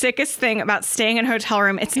grossest, sickest thing about staying in a hotel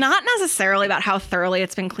room, it's not necessarily about how thoroughly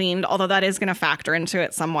it's been cleaned, although that is going to factor into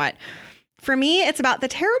it somewhat. For me, it's about the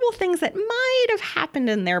terrible things that might have happened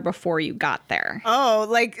in there before you got there. Oh,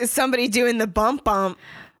 like somebody doing the bump bump.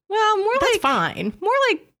 Well, That's fine. more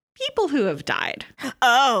like people who have died.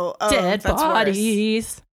 Oh, Dead that's worse.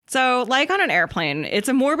 bodies. So, like on an airplane, it's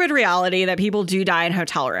a morbid reality that people do die in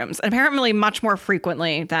hotel rooms, and apparently much more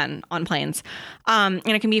frequently than on planes. And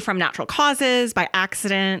it can be from natural causes, by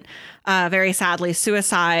accident, very sadly,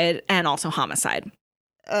 suicide, and also homicide.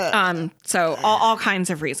 So all kinds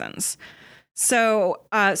of reasons. So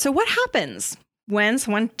what happens when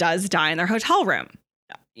someone does die in their hotel room?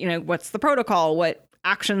 You know, what's the protocol? What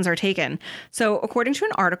actions are taken? So according to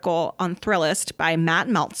an article on Thrillist by Matt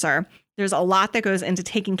Meltzer, there's a lot that goes into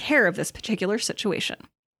taking care of this particular situation.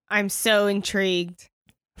 I'm so intrigued.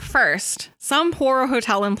 First, some poor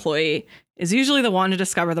hotel employee is usually the one to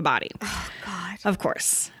discover the body. Oh, God. Of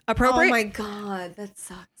course. Appropriate. Oh, my God. That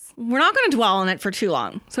sucks. We're not going to dwell on it for too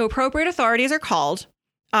long. So appropriate authorities are called.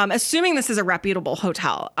 Assuming this is a reputable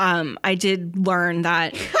hotel. I did learn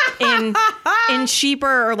that in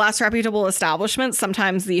cheaper or less reputable establishments,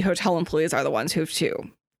 sometimes the hotel employees are the ones who have to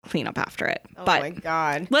clean up after it. Oh, but my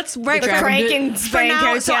God. let's The right Crank and for Spank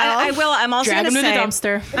now. So Hotel. I will. I'm also Drag going them to to the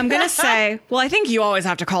say. dumpster. I'm going to say. Well, I think you always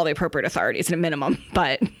have to call the appropriate authorities at a minimum,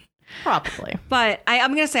 but. Probably. But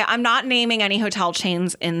I'm going to say I'm not naming any hotel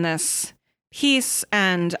chains in this piece,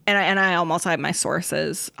 and I almost have my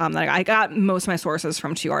sources. That I got most of my sources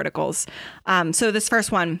from two articles. So this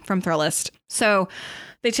first one from Thrillist. So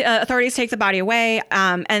authorities take the body away,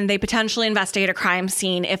 and they potentially investigate a crime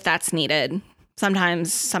scene if that's needed.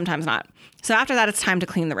 Sometimes not. So after that, it's time to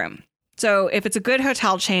clean the room. So if it's a good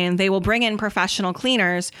hotel chain, they will bring in professional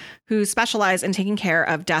cleaners who specialize in taking care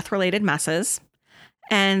of death-related messes.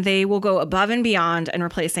 and they will go above and beyond in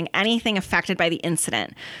replacing anything affected by the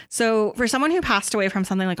incident. So for someone who passed away from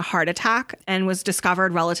something like a heart attack and was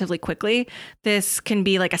discovered relatively quickly, this can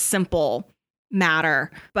be like a simple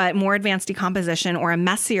matter, but more advanced decomposition or a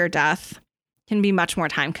messier death can be much more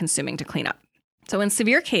time consuming to clean up. So in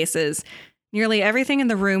severe cases, nearly everything in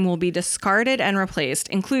the room will be discarded and replaced,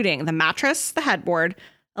 including the mattress, the headboard,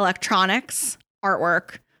 electronics,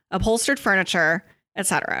 artwork, upholstered furniture,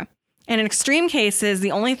 etc. And in extreme cases,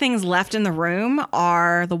 the only things left in the room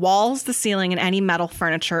are the walls, the ceiling, and any metal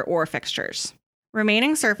furniture or fixtures.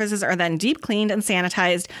 Remaining surfaces are then deep cleaned and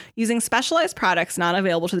sanitized using specialized products not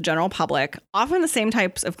available to the general public, often the same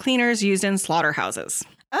types of cleaners used in slaughterhouses.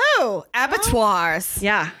 Oh, abattoirs.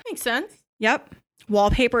 Yeah. Makes sense. Yep.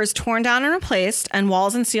 Wallpaper is torn down and replaced, and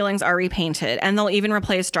walls and ceilings are repainted, and they'll even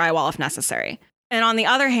replace drywall if necessary. And on the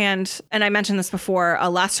other hand, and I mentioned this before, a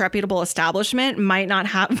less reputable establishment might not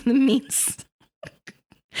have the means.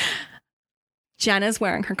 Jen is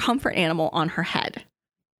wearing her comfort animal on her head.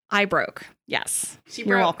 I broke. Yes.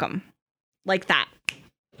 You're welcome. Like that.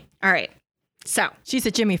 All right. So. She's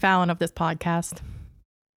a Jimmy Fallon of this podcast.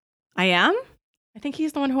 I am? I think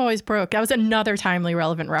he's the one who always broke. That was another timely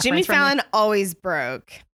relevant reference. Jimmy Fallon always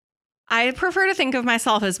broke. I prefer to think of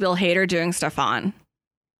myself as Bill Hader doing Stefan.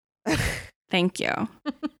 Thank you.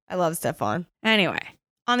 I love Stefan. Anyway,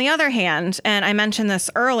 on the other hand, and I mentioned this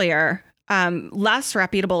earlier, less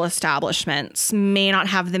reputable establishments may not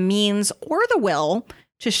have the means or the will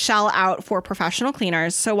to shell out for professional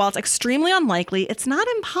cleaners. So while it's extremely unlikely, it's not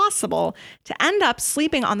impossible to end up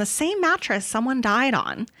sleeping on the same mattress someone died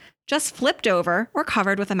on, just flipped over or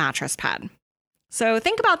covered with a mattress pad. So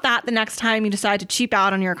think about that the next time you decide to cheap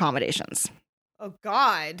out on your accommodations. Oh,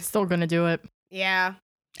 God. Still going to do it. Yeah.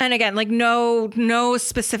 And again, like no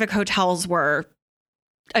specific hotels were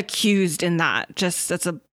accused in that. Just it's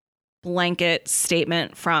a blanket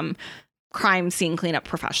statement from crime scene cleanup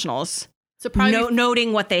professionals. So probably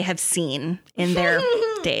noting what they have seen in their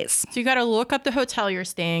days. So you got to look up the hotel you're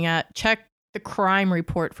staying at, check the crime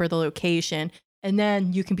report for the location, and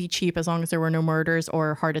then you can be cheap as long as there were no murders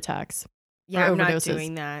or heart attacks. Yeah, or I'm not overdoses.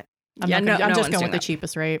 doing that. I'm just going with the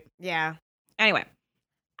cheapest rate. Yeah. Anyway,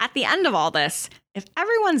 at the end of all this, if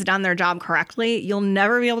everyone's done their job correctly, you'll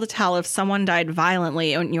never be able to tell if someone died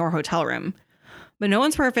violently in your hotel room. But no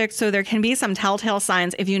one's perfect, so there can be some telltale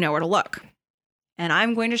signs if you know where to look. And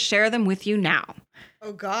I'm going to share them with you now.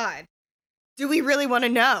 Oh, God. Do we really want to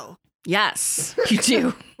know? Yes, you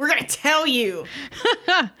do. We're going to tell you.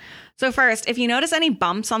 So first, if you notice any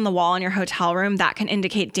bumps on the wall in your hotel room, that can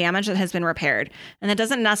indicate damage that has been repaired. And that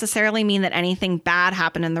doesn't necessarily mean that anything bad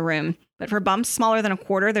happened in the room. But for bumps smaller than a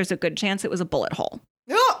quarter, there's a good chance it was a bullet hole.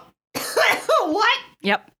 What?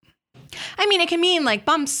 Yep. I mean, it can mean like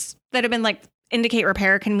bumps that have been like indicate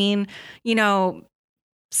repair can mean,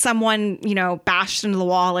 someone, bashed into the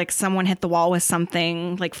wall, like someone hit the wall with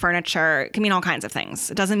something like furniture. It can mean all kinds of things.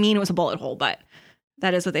 It doesn't mean it was a bullet hole, but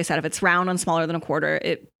that is what they said. If it's round and smaller than a quarter,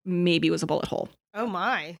 it maybe was a bullet hole. Oh,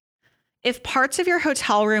 my. If parts of your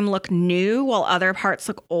hotel room look new while other parts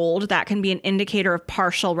look old, that can be an indicator of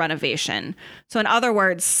partial renovation. So in other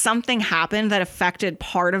words, something happened that affected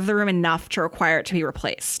part of the room enough to require it to be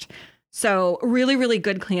replaced. So a really, really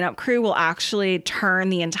good cleanup crew will actually turn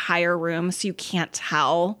the entire room so you can't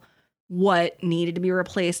tell what needed to be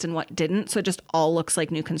replaced and what didn't. So it just all looks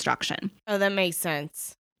like new construction. Oh, that makes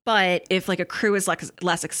sense. But if like a crew is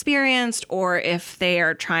less experienced, or if they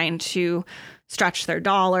are trying to stretch their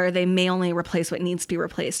dollar, they may only replace what needs to be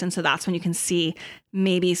replaced. And so that's when you can see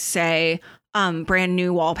maybe say brand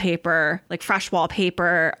new wallpaper, like fresh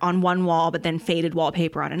wallpaper on one wall, but then faded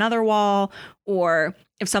wallpaper on another wall. Or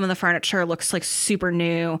if some of the furniture looks like super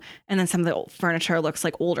new and then some of the old furniture looks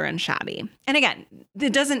like older and shabby. And again,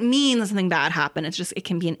 it doesn't mean that something bad happened. It's just, it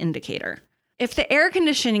can be an indicator. If the air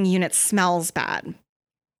conditioning unit smells bad,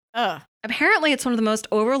 apparently it's one of the most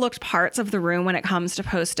overlooked parts of the room when it comes to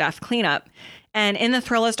post-death cleanup. And in the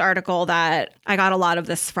Thrillist article that I got a lot of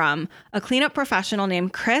this from, a cleanup professional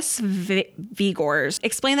named Chris Vigors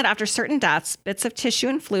explained that after certain deaths, bits of tissue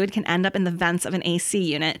and fluid can end up in the vents of an AC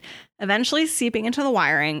unit, eventually seeping into the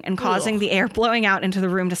wiring and causing the air blowing out into the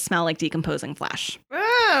room to smell like decomposing flesh.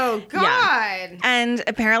 Oh, God. Yeah. And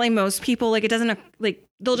apparently most people, like, it doesn't, like,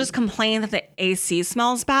 they'll just complain that the AC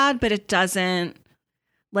smells bad, but it doesn't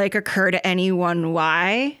like occur to anyone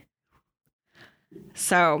why.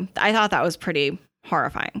 So I thought that was pretty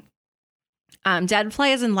horrifying. Dead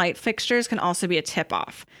flies and light fixtures can also be a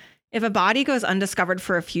tip-off. If a body goes undiscovered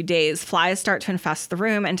for a few days, flies start to infest the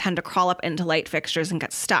room and tend to crawl up into light fixtures and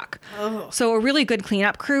get stuck. Oh. So a really good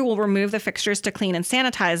cleanup crew will remove the fixtures to clean and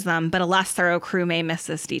sanitize them, but a less thorough crew may miss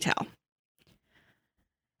this detail.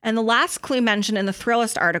 And the last clue mentioned in the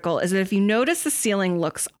Thrillist article is that if you notice the ceiling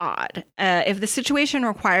looks odd, if the situation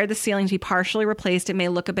required the ceiling to be partially replaced, it may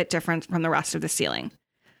look a bit different from the rest of the ceiling.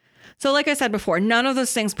 So like I said before, none of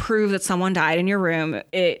those things prove that someone died in your room.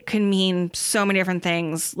 It can mean so many different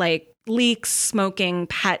things like leaks, smoking,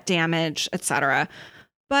 pet damage, etc.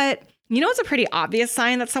 But you know what's a pretty obvious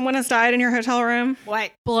sign that someone has died in your hotel room?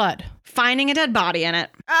 What? Blood. Finding a dead body in it.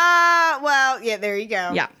 Well, yeah, there you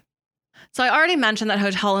go. Yeah. So I already mentioned that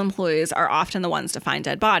hotel employees are often the ones to find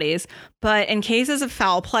dead bodies, but in cases of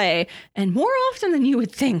foul play, and more often than you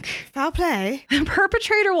would think, Foul play. the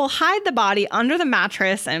perpetrator will hide the body under the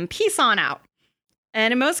mattress and peace on out.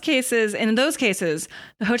 And in those cases,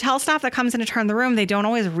 the hotel staff that comes in to turn the room, they don't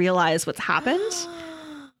always realize what's happened,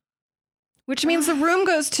 which means the room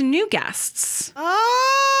goes to new guests.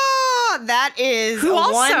 Oh, that is Who a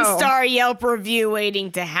also- 1-star Yelp review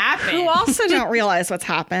waiting to happen. Who also don't realize what's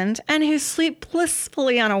happened and who sleep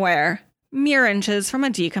blissfully unaware, mere inches from a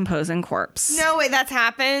decomposing corpse. No way, that's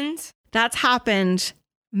happened? That's happened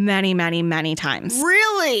many, many, many times.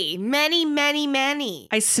 Really? Many, many, many.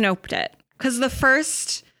 I Snoped it because the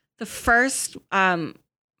first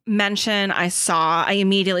mention I saw, I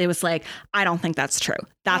immediately was like, I don't think that's true.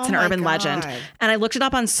 That's an my urban legend. God. And I looked it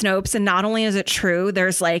up on Snopes, and not only is it true,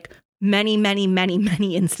 there's like many, many, many,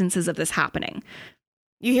 many instances of this happening.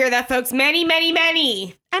 You hear that, folks? Many, many,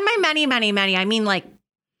 many. And by many, many, many, I mean like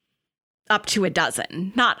up to a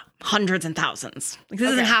dozen, not hundreds and thousands. Like this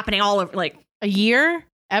isn't happening all over, like A year?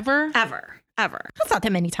 Ever? ever. That's not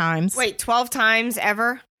that many times. Wait, 12 times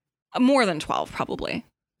ever? More than 12, probably.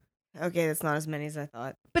 Okay, that's not as many as I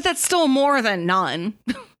thought. But that's still more than none.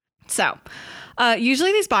 So,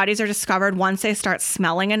 usually these bodies are discovered once they start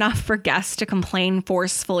smelling enough for guests to complain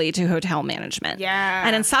forcefully to hotel management. Yeah.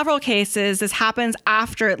 And in several cases, this happens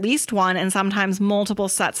after at least one and sometimes multiple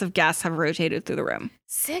sets of guests have rotated through the room.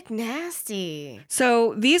 Sick nasty.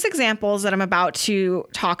 So these examples that I'm about to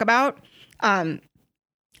talk about,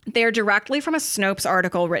 they're directly from a Snopes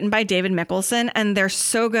article written by David Mickelson, and they're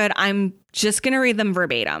so good. I'm just going to read them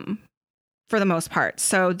verbatim for the most part.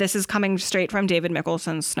 So this is coming straight from David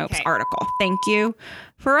Mickelson's Snopes article. Thank you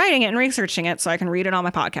for writing it and researching it so I can read it on my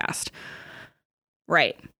podcast.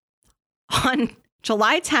 Right. On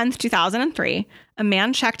July 10th, 2003, a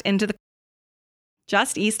man checked into the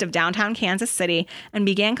just east of downtown Kansas City and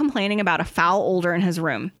began complaining about a foul odor in his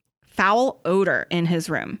room. Foul odor in his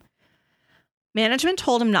room. Management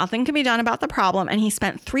told him nothing could be done about the problem, and he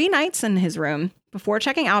spent 3 nights in his room before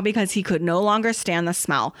checking out because he could no longer stand the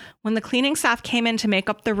smell. When the cleaning staff came in to make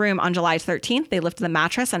up the room on July 13th, they lifted the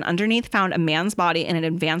mattress and underneath found a man's body in an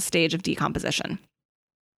advanced stage of decomposition.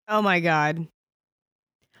 Oh my God.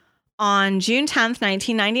 On June 10th,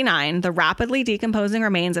 1999, the rapidly decomposing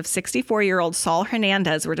remains of 64-year-old Saul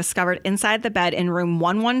Hernandez were discovered inside the bed in room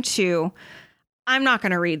 112. I'm not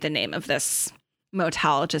going to read the name of this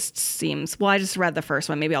motel. It just seems, well, I just read the first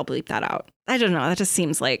one. Maybe I'll bleep that out. I don't know. That just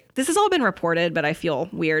seems like this has all been reported, but I feel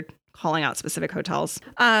weird calling out specific hotels.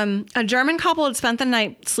 A German couple had spent the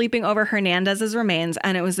night sleeping over Hernandez's remains,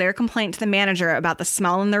 and it was their complaint to the manager about the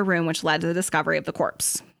smell in their room which led to the discovery of the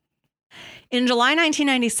corpse. In July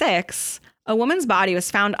 1996, a woman's body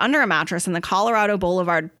was found under a mattress in the Colorado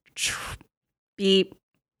Boulevard a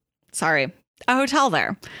hotel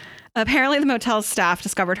there. Apparently, the motel's staff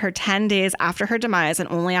discovered her 10 days after her demise and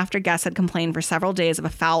only after guests had complained for several days of a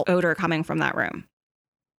foul odor coming from that room.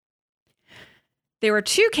 There were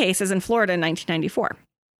 2 cases in Florida in 1994.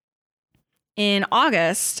 In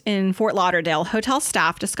August, in Fort Lauderdale, hotel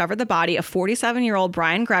staff discovered the body of 47-year-old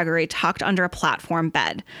Brian Gregory tucked under a platform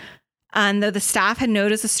bed. And though the staff had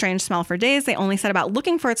noticed a strange smell for days, they only set about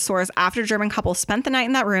looking for its source after German couple spent the night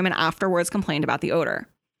in that room and afterwards complained about the odor.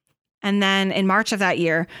 And then in March of that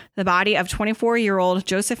year, the body of 24-year-old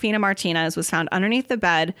Josefina Martinez was found underneath the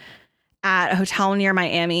bed at a hotel near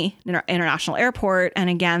Miami International Airport. And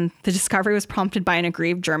again, the discovery was prompted by an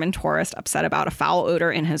aggrieved German tourist upset about a foul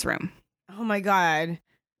odor in his room. Oh my God.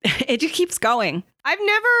 It just keeps going.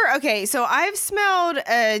 So I've smelled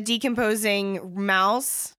a decomposing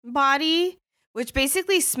mouse body, which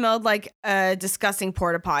basically smelled like a disgusting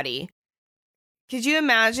porta potty. Could you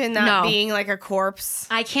imagine that being like a corpse?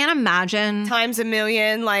 I can't imagine. Times a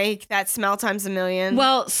million, like that smell times a million.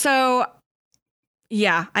 Well, so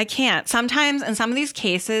yeah, I can't. Sometimes in some of these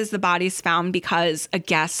cases, the body's found because a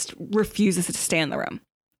guest refuses to stay in the room.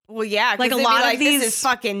 Well, yeah, like a lot of these, this is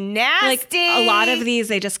fucking nasty. Like a lot of these,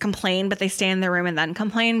 they just complain, but they stay in their room and then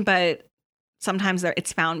complain. But sometimes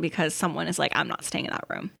it's found because someone is like, I'm not staying in that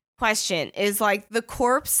room. question is like the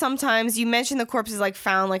corpse. Sometimes you mentioned the corpse is like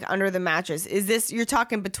found like under the mattress. Is this you're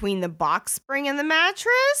talking between the box spring and the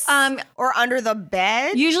mattress, or under the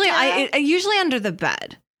bed? Usually, usually under the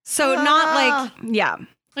bed. So not like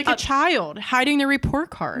like a child hiding the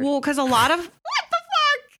report card. Well, because a lot of what the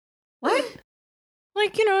fuck? What?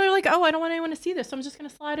 Like, you know, they're like, oh, I don't want anyone to see this, so I'm just gonna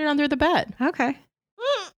slide it under the bed. Okay.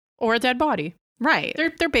 Or a dead body. Right.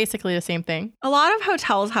 They're basically the same thing. A lot of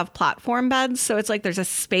hotels have platform beds, so it's like there's a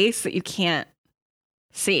space that you can't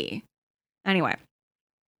see. Anyway,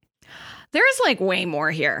 there's like way more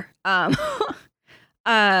here. In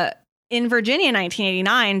Virginia in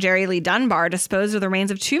 1989, Jerry Lee Dunbar disposed of the remains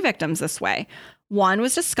of 2 victims this way. One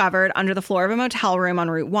was discovered under the floor of a motel room on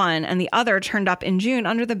Route 1, and the other turned up in June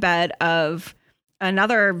under the bed of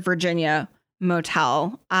another Virginia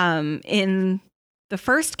motel. In the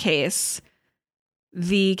first case,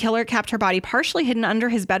 the killer kept her body partially hidden under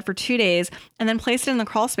his bed for 2 days and then placed it in the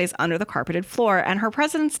crawl space under the carpeted floor, and her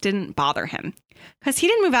presence didn't bother him because he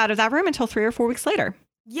didn't move out of that room until 3 or 4 weeks later.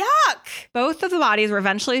 Yuck! Both of the bodies were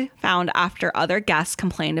eventually found after other guests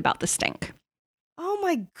complained about the stink. Oh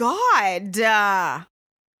my God.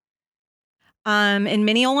 In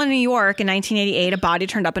Mineola, New York in 1988, a body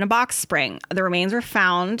turned up in a box spring. The remains were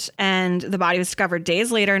found and the body was discovered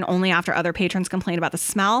days later and only after other patrons complained about the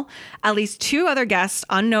smell. At least 2 other guests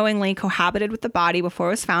unknowingly cohabited with the body before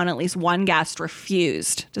it was found. At least 1 guest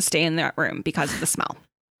refused to stay in that room because of the smell.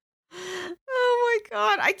 Oh my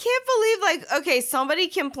God. I can't believe like, okay, somebody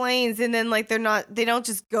complains and then like they don't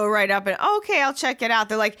just go right up and, okay, I'll check it out.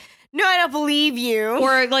 They're like, no, I don't believe you.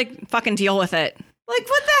 Or like fucking deal with it. Like,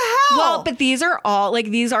 what the hell? Well, but these are all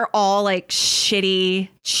like shitty,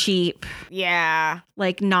 cheap. Yeah.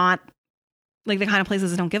 Like not like the kind of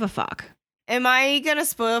places that don't give a fuck. Am I going to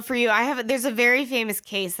spoil for you? There's a very famous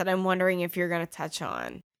case that I'm wondering if you're going to touch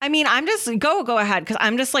on. I mean, I'm just go ahead because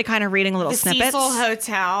I'm just like kind of reading little snippets. Cecil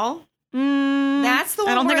Hotel. That's the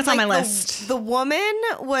one. I don't think where, it's on my list. The woman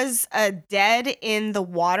was dead in the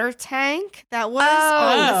water tank that was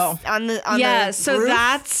on the so roof.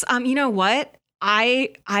 that's you know what?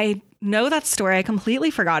 I know that story. I completely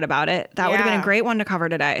forgot about it. That would have been a great one to cover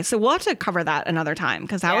today. So we'll have to cover that another time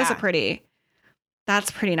because that was a pretty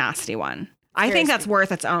nasty one. I think that's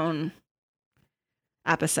worth its own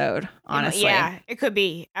episode, honestly. Yeah, it could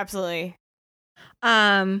be. Absolutely.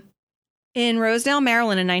 In Rosedale,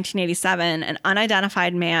 Maryland in 1987, an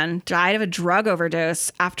unidentified man died of a drug overdose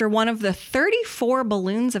after one of the 34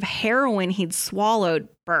 balloons of heroin he'd swallowed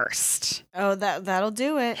burst. Oh, that'll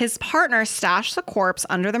do it. His partner stashed the corpse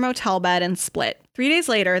under the motel bed and split. 3 days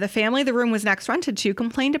later, the family the room was next rented to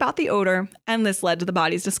complained about the odor, and this led to the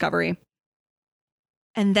body's discovery.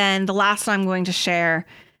 And then the last one I'm going to share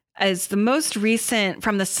is the most recent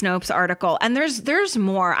from the Snopes article. And there's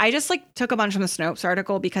more. I just like took a bunch from the Snopes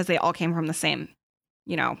article because they all came from the same,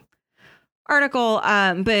 article.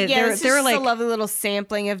 But they're like a lovely little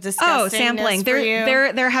sampling of disgustingness. Oh, sampling.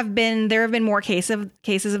 There have been more cases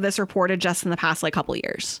of this reported just in the past like couple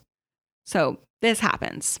years. So this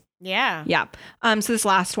happens. Yeah. Yeah. So this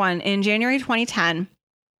last one in January 2010.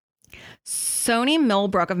 Sony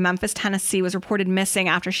Millbrook of Memphis, Tennessee was reported missing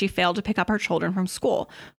after she failed to pick up her children from school.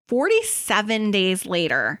 47 days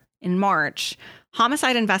later, in March,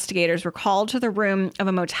 homicide investigators were called to the room of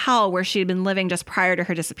a motel where she had been living just prior to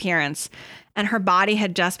her disappearance, and her body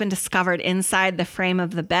had just been discovered inside the frame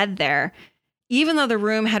of the bed there, even though the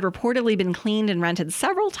room had reportedly been cleaned and rented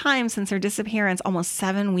several times since her disappearance almost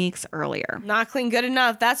 7 weeks earlier. Not clean good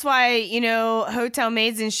enough. That's why, hotel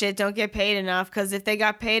maids and shit don't get paid enough, because if they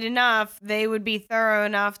got paid enough, they would be thorough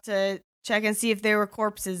enough to check and see if there were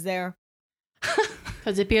corpses there.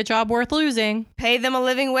 Because it'd be a job worth losing. Pay them a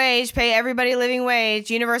living wage. Pay everybody a living wage.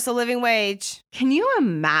 Universal living wage. Can you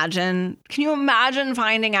imagine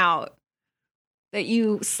finding out that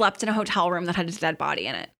you slept in a hotel room that had a dead body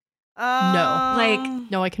in it? No,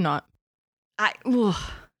 I cannot.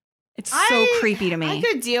 It's so creepy to me. I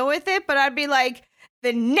could deal with it, but I'd be like,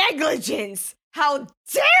 the negligence. How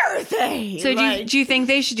dare they? So do you think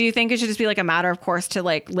it should just be like a matter of course to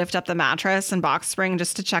like lift up the mattress and box spring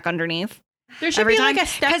just to check underneath? There should be like a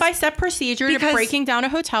step-by-step procedure to breaking down a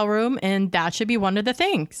hotel room, and that should be one of the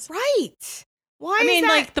things. Right. Why I mean,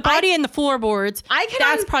 like the body and the floorboards,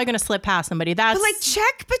 that's probably going to slip past somebody. But like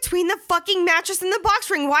check between the fucking mattress and the box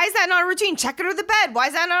spring. Why is that not a routine? Check under the bed. Why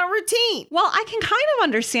is that not a routine? Well, I can kind of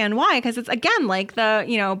understand why, because it's again like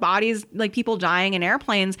the, bodies, like people dying in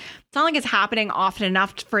airplanes. It's not like it's happening often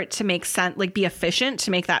enough for it to make sense, like be efficient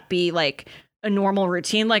to make that be like a normal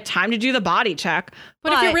routine, like time to do the body check.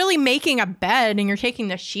 But if you're really making a bed and you're taking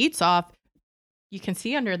the sheets off, you can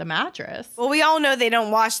see under the mattress. Well, we all know they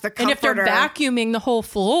don't wash the comforter. And if they're vacuuming the whole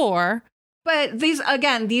floor. But these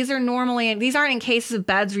aren't in cases of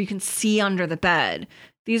beds where you can see under the bed.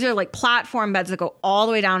 These are like platform beds that go all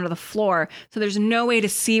the way down to the floor. So there's no way to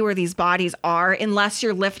see where these bodies are unless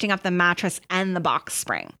you're lifting up the mattress and the box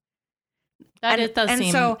spring. It does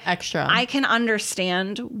seem so extra. I can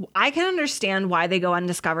understand why they go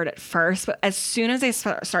undiscovered at first, but as soon as they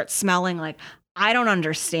start smelling, like, I don't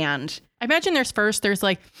understand. I imagine there's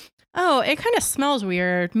like, oh, it kind of smells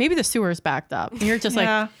weird. Maybe the sewer's backed up. And you're just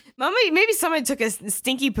like, maybe somebody took a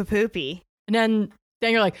stinky poopy. And then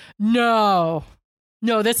you're like, no,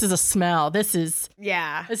 this is a smell. This is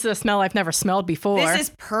a smell I've never smelled before. This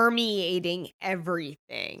is permeating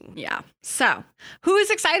everything. Yeah. So, who is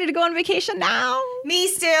excited to go on vacation now? Me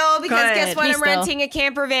still, because Good. guess what? Me I'm still. renting a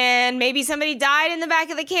camper van. Maybe somebody died in the back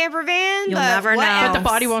of the camper van. You'll never know. But the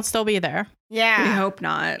body won't still be there. Yeah. We hope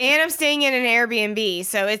not. And I'm staying in an Airbnb,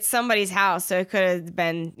 so it's somebody's house. So it could have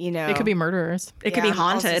been, It could be murderers. It could be I'm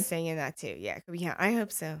also haunted. staying in that too. Yeah, it could be. I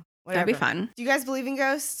hope so. That'd be Whatever. fun. Do you guys believe in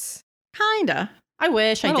ghosts? Kinda. I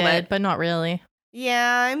wish I Little did, bit. but not really.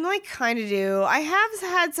 Yeah, I'm like kind of do. I have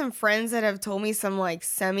had some friends that have told me some like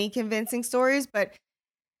semi-convincing stories, but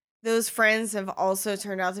those friends have also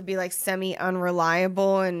turned out to be like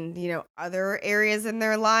semi-unreliable in, other areas in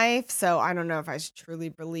their life. So I don't know if I should truly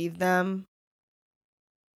believe them.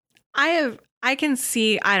 I can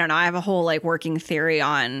see, I don't know, I have a whole like working theory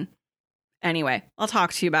on. Anyway, I'll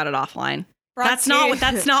talk to you about it offline. That's not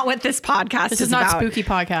what this podcast This is is not about. spooky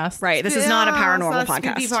podcast. Right. This is not a paranormal it's not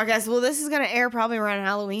podcast. Spooky podcast. Well, this is going to air probably around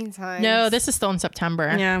Halloween time. No, this is still in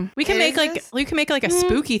September. Yeah. We can Is make this? a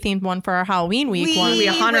spooky themed one for our Halloween week one. We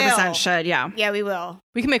 100% will. should, yeah. Yeah, we will.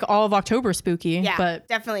 We can make all of October spooky. Yeah, But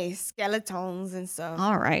definitely skeletons and stuff.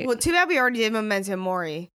 All right. Well, too bad we already did Memento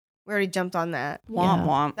Mori. We already jumped on that. Womp Yeah.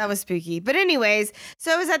 womp. That was spooky. But anyways,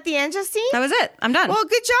 so is that the end, Justine? That was it. I'm done. Well,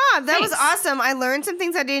 good job. That was Thanks. awesome. I learned some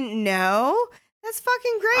things I didn't know. That's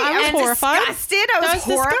fucking great. I was horrified. Disgusted. I was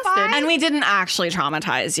disgusted. horrified. And we didn't actually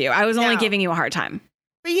traumatize you. I was only No. giving you a hard time.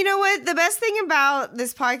 But you know what? The best thing about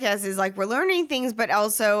this podcast is like we're learning things, but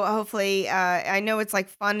also hopefully, I know it's like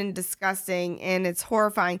fun and disgusting and it's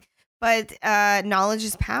horrifying, but knowledge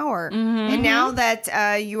is power. Mm-hmm. And now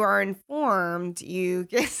that you are informed, you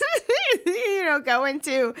can, go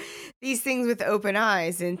into these things with open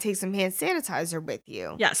eyes and take some hand sanitizer with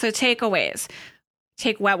you. Yeah. So takeaways.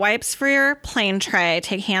 Take wet wipes for your plane tray.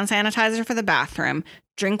 Take hand sanitizer for the bathroom.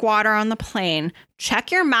 Drink water on the plane.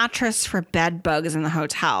 Check your mattress for bed bugs in the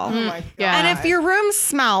hotel. Oh my God. Yeah. And if your room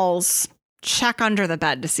smells, check under the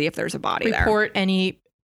bed to see if there's a body there. report any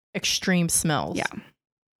extreme smells. Yeah.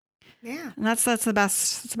 Yeah. And that's the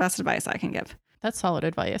best advice I can give. That's solid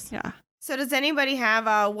advice. Yeah. So does anybody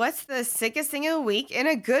have what's the sickest thing of the week in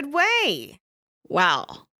a good way?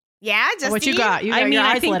 Well, Yeah, Justine? What you got? You got I mean, your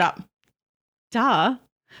I eyes think- lit up. duh.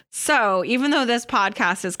 So even though this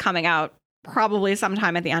podcast is coming out probably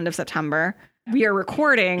sometime at the end of September, we are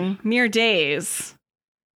recording mere days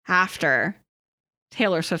after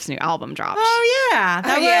Taylor Swift's new album dropped. Oh yeah,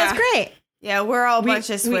 that was great. Yeah, we're all a We- bunch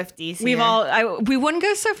of Swifties. We've here. we wouldn't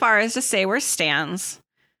go so far as to say we're stans.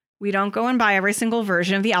 We don't go and buy every single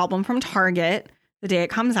version of the album from Target the day it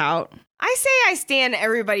comes out. I say I stand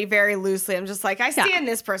everybody very loosely. I'm just like, I stand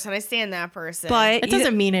this person, I stand that person. But It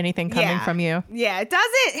doesn't mean anything coming from you. yeah, it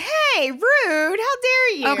doesn't. Hey, rude. How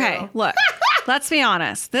dare you? okay, look, let's be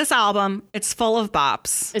honest. This album, it's full of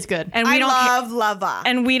bops. It's good. And we I don't love up.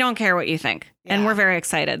 and we don't care what you think. And Yeah. we're very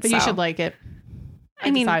excited. But so. you should like it.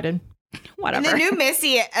 I mean, decided. whatever. And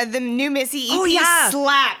the new Missy EP Oh, yeah.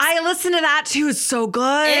 slaps. I listened to that too. It's so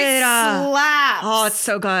good. It slaps. Oh, it's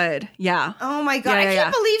so good. Yeah. Oh my God. Yeah, I yeah,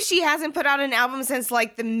 can't believe she hasn't put out an album since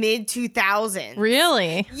like the mid 2000s.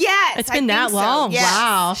 Really? Yes. It's I been that think so. long. Yes.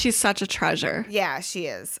 Wow. She's such a treasure. Yeah, she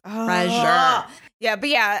is. Treasure. Yeah, but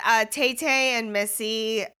yeah, Tay Tay and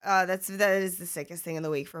Missy, that is the sickest thing of the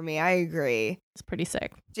week for me. I agree. It's pretty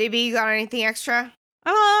sick. JB, you got anything extra?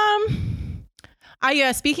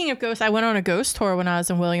 Speaking of ghosts, I went on a ghost tour when I was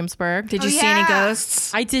in Williamsburg. Did Oh, you see any yeah.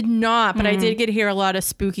 ghosts? I did not, but I Mhm. did get to hear a lot of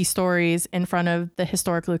spooky stories in front of the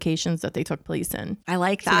historic locations that they took place in. I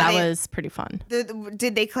like So that. that was pretty fun.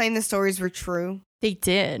 Did they claim the stories were true? They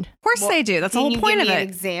did. Of course Well, they do. That's the Can whole you point give of me an it.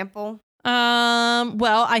 example?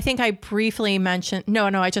 Well, I think I briefly mentioned. No,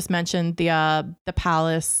 I just mentioned the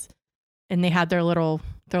palace, and they had their little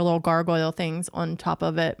gargoyle things on top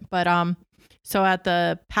of it. But so at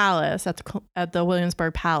the palace, at the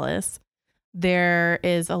Williamsburg Palace, there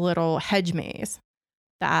is a little hedge maze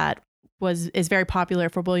that is very popular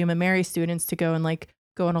for William and Mary students to go and like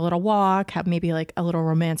go on a little walk, have maybe like a little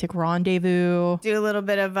romantic rendezvous. Do a little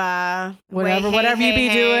bit of whatever you be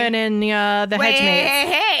doing in the hedge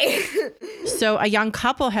maze. So a young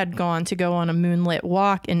couple had gone to go on a moonlit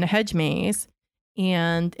walk in the hedge maze,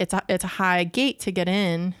 and it's a high gate to get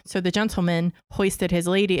in. So the gentleman hoisted his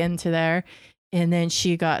lady into there, and then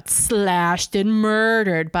she got slashed and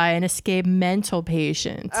murdered by an escaped mental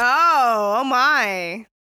patient. Oh my.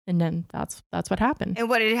 And then that's what happened. And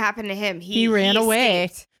what did happen to him? He ran away.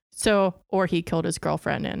 So, or he killed his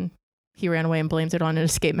girlfriend and he ran away and blamed it on an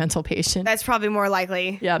escaped mental patient. That's probably more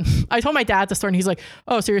likely. Yeah. I told my dad the story and he's like,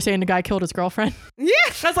 oh, so you're saying the guy killed his girlfriend? Yeah.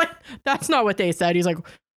 I was like, that's not what they said. He's like,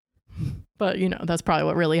 but that's probably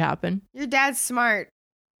what really happened. Your dad's smart.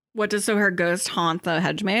 What does her ghost haunt the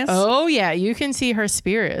hedge maze? Oh, yeah. You can see her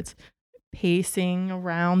spirits pacing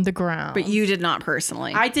around the ground. But you did not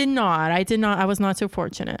personally. I did not. I was not so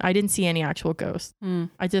fortunate. I didn't see any actual ghosts.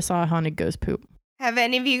 I just saw a haunted ghost poop. Have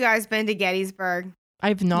any of you guys been to Gettysburg?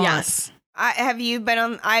 I've not. Yes. Have you been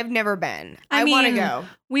on? I've never been. I want to go.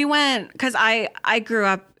 We went because I grew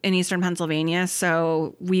up in Eastern Pennsylvania,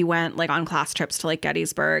 so we went like on class trips to like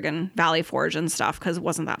Gettysburg and Valley Forge and stuff because it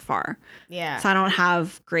wasn't that far. Yeah. So I don't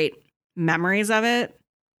have great memories of it.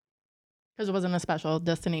 Because it wasn't a special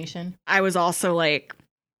destination. I was also like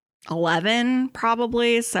 11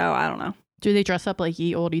 probably, so I don't know. Do they dress up like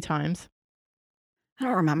ye olde times? I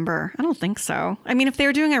don't remember. I don't think so. I mean, if they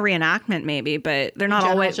were doing a reenactment, maybe, but they're not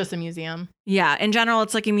always. It's just a museum. Yeah. In general,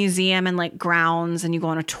 it's like a museum and like grounds, and you go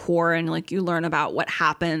on a tour and like you learn about what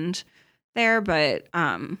happened there. But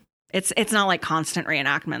it's not like constant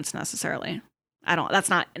reenactments necessarily. That's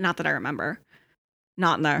not that I remember.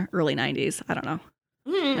 Not in the early 90s. I don't know.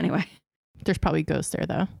 Anyway. There's probably ghosts there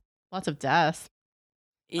though. Lots of death.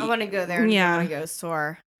 I want to go there. Yeah. I want to go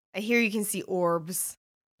tour. I hear you can see orbs.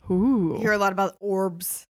 Ooh. I hear a lot about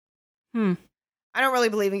orbs. I don't really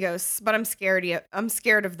believe in ghosts, but I'm scared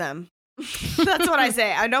of them. That's what I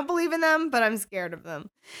say. I don't believe in them, but I'm scared of them.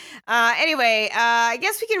 Anyway, I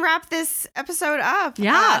guess we can wrap this episode up.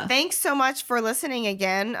 Yeah. Thanks so much for listening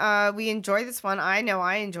again. We enjoyed this one. I know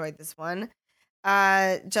I enjoyed this one.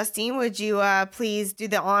 Justine, would you please do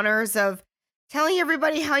the honors of telling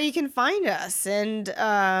everybody how you can find us and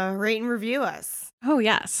rate and review us? Oh,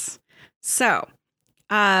 yes. So,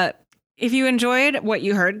 if you enjoyed what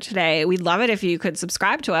you heard today, we'd love it if you could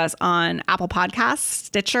subscribe to us on Apple Podcasts,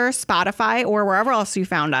 Stitcher, Spotify, or wherever else you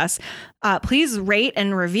found us. Please rate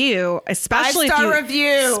and review, especially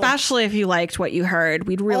if you liked what you heard.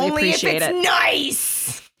 We'd really appreciate it. Only if it's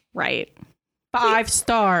nice. Right. 5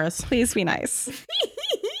 stars. Please be nice.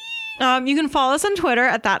 You can follow us on Twitter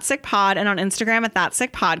at ThatSickPod and on Instagram at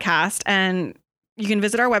ThatSickPodcast. And you can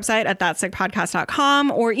visit our website at thatsickpodcast.com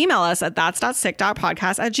or email us at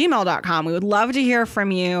thats.sick.podcast@gmail.com. We would love to hear from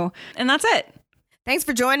you. And that's it. Thanks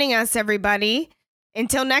for joining us, everybody.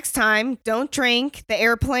 Until next time, don't drink the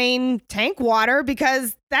airplane tank water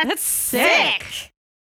because that's sick.